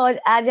सॉल्यूशन भी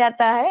आ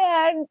जाता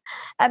है। And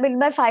I M in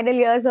my final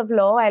years of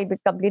law, I will be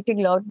completing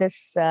law this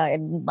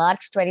in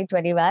March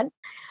 2021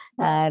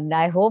 and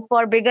I hope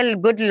for being a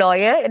good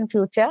lawyer in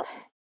future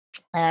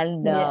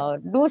and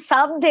do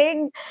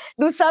something,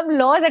 do some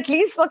laws at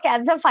least for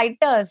cancer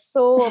fighters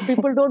so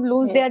people don't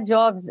lose their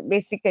jobs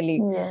basically.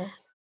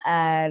 Yes.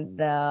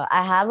 And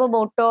I have a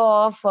motto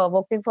of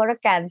working for a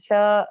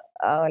cancer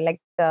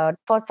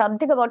for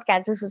something about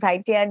cancer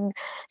society and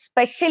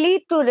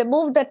especially to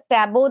remove the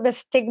taboo, the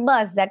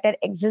stigmas that are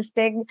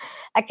existing.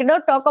 I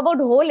cannot talk about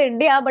whole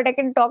India, but I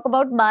can talk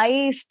about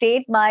my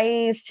state,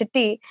 my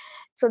city,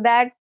 so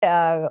that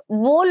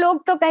वो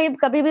लोग तो कहीं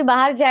कभी भी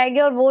बाहर जाएंगे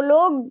और वो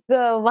लोग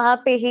वहां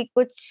पे ही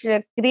कुछ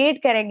क्रिएट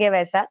करेंगे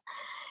वैसा.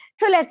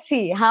 So let's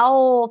see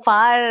how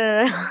far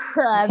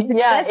I'm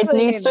successful. It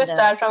needs to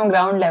start from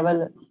ground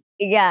level.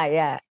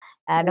 Yeah.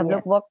 And हम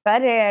लोग work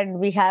कर रहे हैं and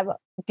we have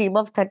a team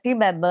of 30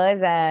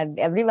 members and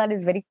everyone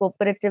is very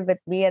cooperative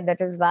with me and that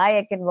is why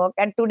I can work.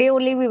 And today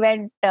only we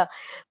went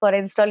for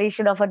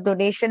installation of a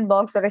donation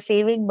box or a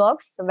saving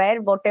box where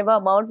whatever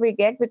amount we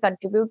get, we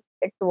contribute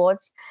it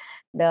towards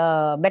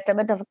the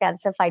betterment of a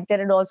cancer fighter.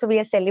 And also we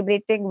are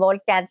celebrating World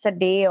Cancer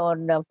Day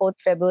on 4th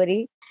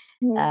February.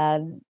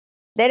 And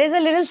there is a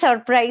little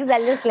surprise.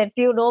 I'll just let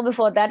you know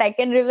before that. I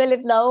can reveal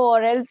it now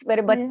or else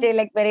मेरे बच्चे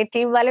like मेरे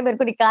team वाले मेरे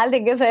को निकाल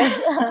देंगे फिर.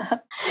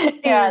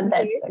 Yeah,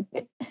 that's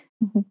okay.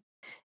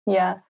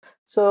 Yeah.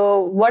 So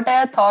what are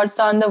your thoughts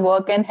on the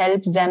work and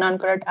help Zen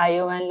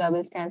Onco.io and Love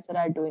is Cancer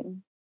are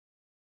doing?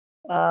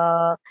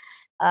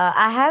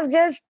 I have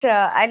just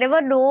I never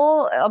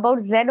know about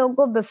Zen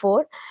Onco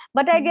before,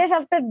 but I guess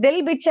after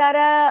Dil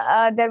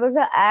Bichara, there was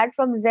an ad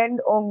from Zen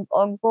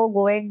Onco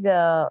going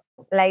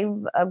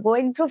live,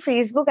 going through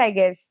Facebook. I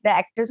guess the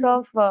actress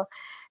of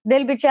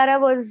Dil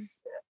Bichara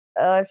was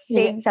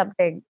saying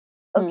something.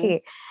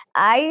 Okay,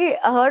 I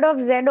heard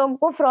of Zen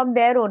Onco from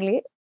there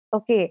only.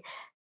 Okay,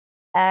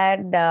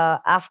 and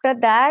after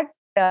that.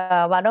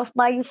 One of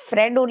my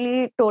friend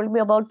only told me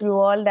about you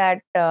all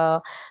that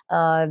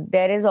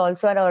there is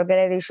also an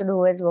organization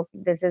who is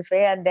working this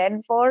way, and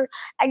then for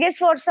I guess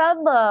for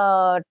some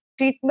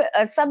treatment,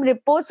 some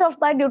reports of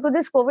mine due to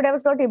this COVID, I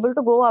was not able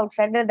to go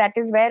outside, and that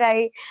is where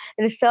I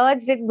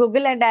researched in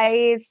Google and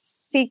I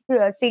seek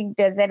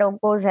Zen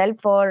Onco's help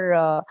for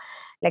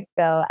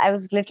I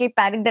was little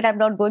panicked that I'm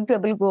not going to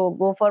able to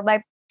go for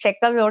my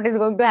checkup, what is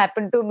going to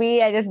happen to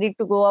me. I just need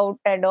to go out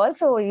and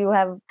also you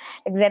have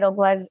Zen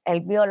Onco has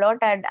helped me a lot.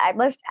 And I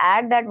must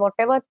add that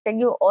whatever thing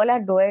you all are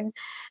doing,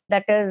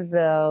 that is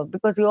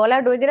because you all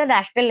are doing it at a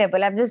national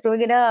level. I'm just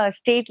doing it at a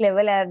state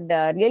level and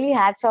really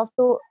hats off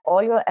to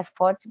all your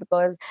efforts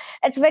because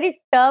it's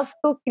very tough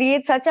to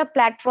create such a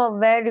platform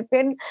where you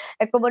can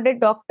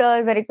accommodate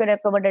doctors, where you can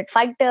accommodate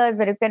fighters,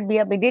 where you can be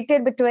a mediator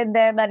between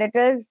them. And it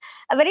is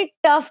a very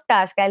tough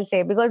task, I'll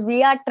say, because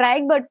we are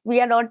trying, but we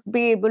are not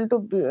be able to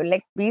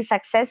be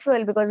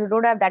successful because we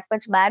don't have that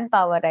much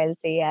manpower, I'll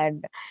say, and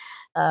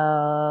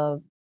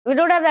we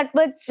don't have that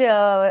much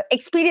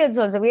experience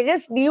also. We're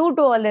just new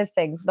to all these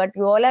things, but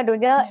you all are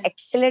doing an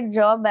excellent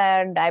job,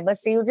 and I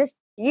must say you just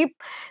keep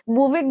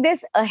moving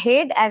this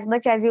ahead as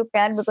much as you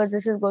can because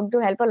this is going to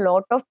help a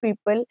lot of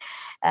people.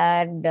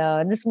 And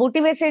this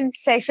motivation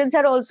sessions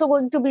are also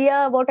going to be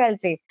a what I'll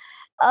say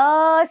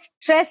a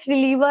stress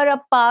reliever, a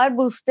power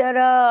booster,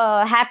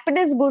 a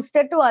happiness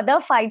booster to other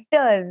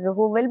fighters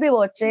who will be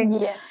watching.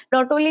 Yeah.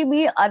 Not only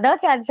me, other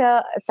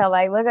cancer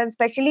survivors, and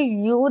especially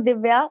you,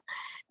 Divya,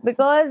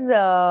 because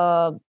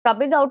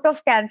coming out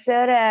of cancer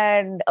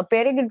and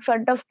appearing in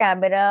front of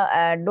camera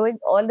and doing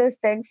all these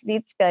things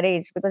needs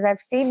courage, because I've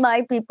seen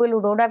my people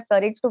who don't have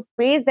courage to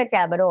face the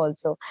camera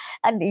also,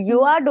 and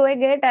you are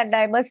doing it, and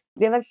I must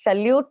give a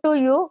salute to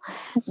you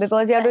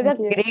because you're doing a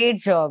Thank you. great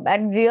job.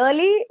 And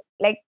really,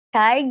 like,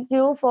 thank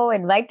you for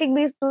inviting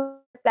me to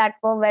the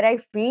platform where I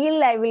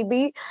feel I will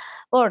be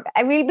what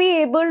I will be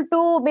able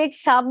to make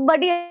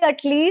somebody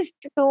at least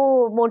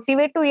to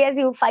motivate to, yes,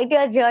 you fight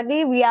your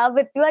journey, we are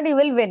with you and you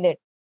will win it.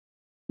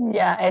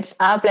 Yeah, it's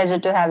our pleasure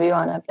to have you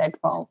on our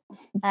platform.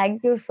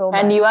 Thank you so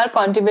And much. you are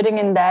contributing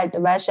in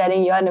that by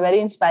sharing your very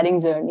inspiring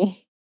journey.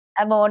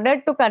 I'm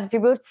honored to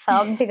contribute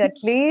something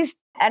at least,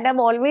 and I'm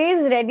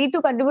always ready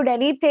to contribute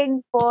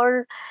anything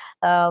for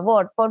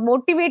for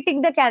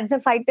motivating the cancer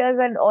fighters,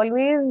 and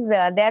always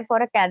there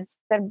for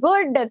a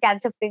good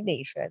cancer free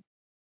nation.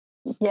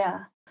 Yeah.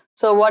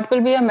 So, what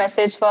will be your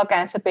message for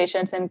cancer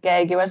patients and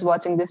caregivers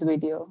watching this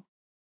video?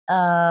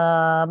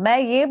 मैं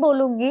ये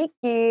बोलूँगी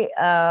कि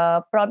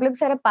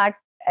problems are a part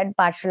and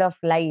partial of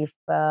life.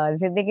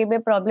 ज़िंदगी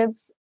में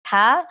problems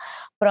था,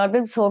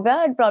 problems होगा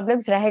and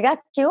problems रहेगा।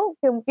 क्यों?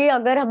 क्योंकि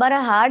अगर हमारा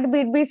हार्ट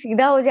बीट भी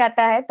सीधा हो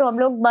जाता है, तो हम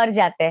लोग मर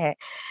जाते हैं।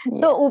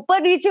 तो Yeah.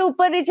 ऊपर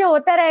नीचे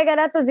होता रहेगा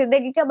ना, तो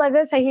ज़िंदगी का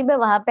मज़ा सही में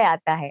वहाँ पे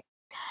आता है।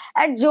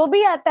 एंड जो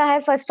भी आता है,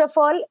 फर्स्ट ऑफ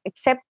ऑल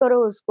एक्सेप्ट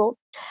करो उसको।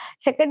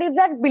 Second is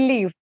that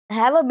believe,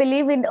 have a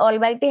believe in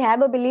almighty,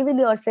 have a believe in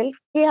yourself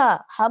कि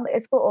हाँ, हम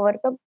इसको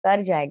ओवरकम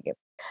कर जाएंगे।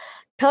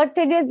 Third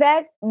thing is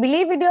that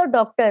believe in your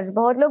doctors.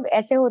 बहुत लोग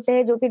ऐसे होते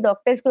हैं जो कि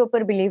डॉक्टर्स के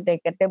ऊपर बिलीव नहीं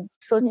करते, Yeah.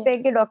 सोचते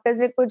हैं कि डॉक्टर्स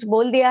ने कुछ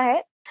बोल दिया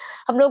है,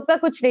 हम लोग का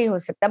कुछ नहीं हो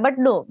सकता। But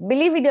no,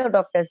 believe in your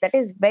doctors, that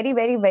is very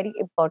very very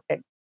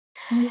important.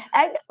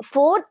 Yeah. And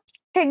fourth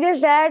thing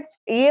is that,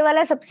 ये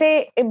वाला सबसे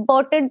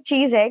इम्पोर्टेंट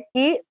चीज है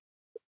कि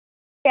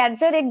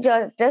कैंसर एक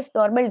जस्ट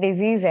नॉर्मल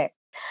डिजीज है।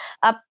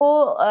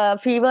 आपको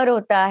फीवर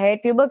होता है,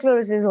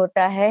 ट्यूबरक्लोसिस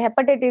होता है,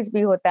 हेपेटाइटिस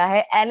बी होता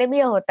है,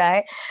 एनीमिया होता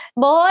है,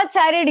 बहुत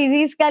सारे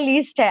डिजीज का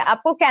लिस्ट है।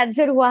 आपको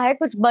कैंसर हुआ है,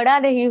 कुछ बड़ा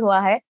नहीं हुआ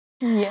है।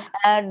 Yeah.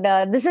 And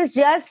this is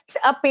just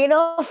a pain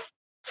of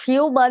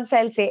few months,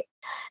 I'll say.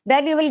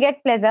 Then you will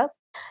get pleasure.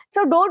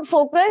 So don't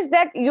focus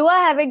that you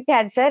are having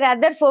cancer,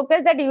 rather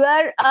focus that you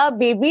are a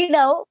baby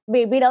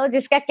now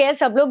जिसका care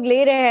सब लोग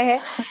ले रहे हैं।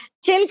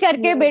 Chill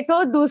करके Yes.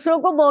 बैठो, दूसरों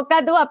को मौका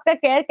दो आपका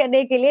केयर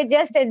करने के लिए।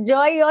 Just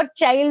enjoy your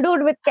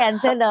childhood with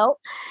cancer now,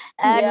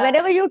 and Yeah.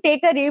 whenever you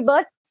take a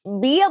rebirth,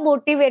 be a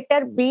motivator,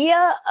 be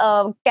a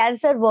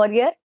cancer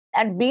warrior,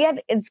 and be an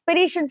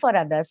inspiration for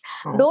others.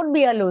 Don't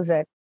be a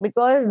loser,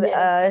 because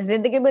Yes.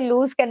 जिंदगी में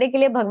loose करने के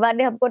लिए भगवान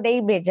ने हमको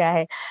नहीं भेजा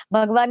है,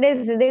 भगवान ने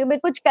जिंदगी में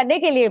कुछ करने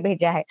के लिए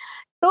भेजा है।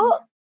 तो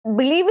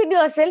believe in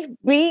yourself,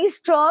 be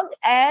strong,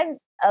 and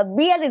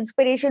be an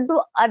inspiration to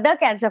other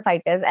cancer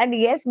fighters. And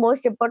yes,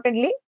 most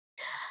importantly,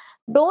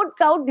 don't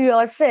count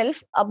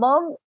yourself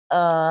among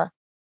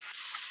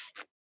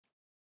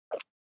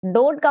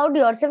don't count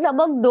yourself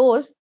among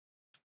those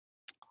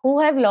who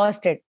have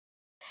lost it.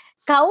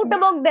 Count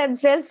among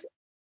themselves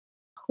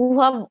who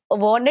have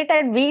won it,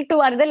 and we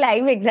too are the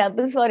live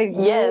examples for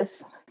you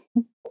Yes.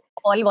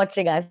 all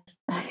watching us.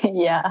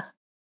 Yeah.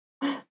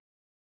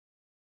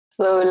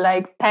 So,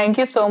 like, thank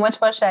you so much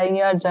for sharing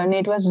your journey.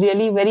 It was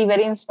really very,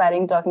 very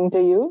inspiring talking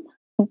to you.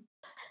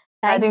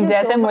 I Thank think you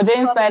जैसे so much मुझे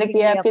for inspire making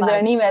किया me a आपकी part.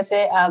 Journey,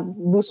 वैसे आप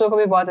दूसरों को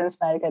भी बहुत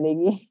इंस्पायर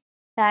करेगी.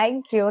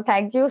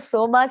 Thank you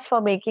so much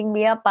for making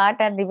me a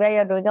part, and Divya,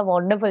 you're doing a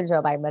wonderful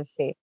job, I must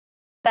say.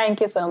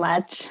 Thank you so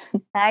much.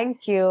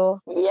 Thank you.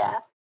 Yeah.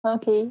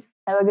 Okay.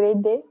 Have a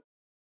great day.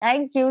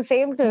 Thank you.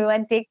 Same to you,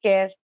 and take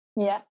care.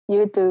 Yeah.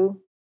 You too.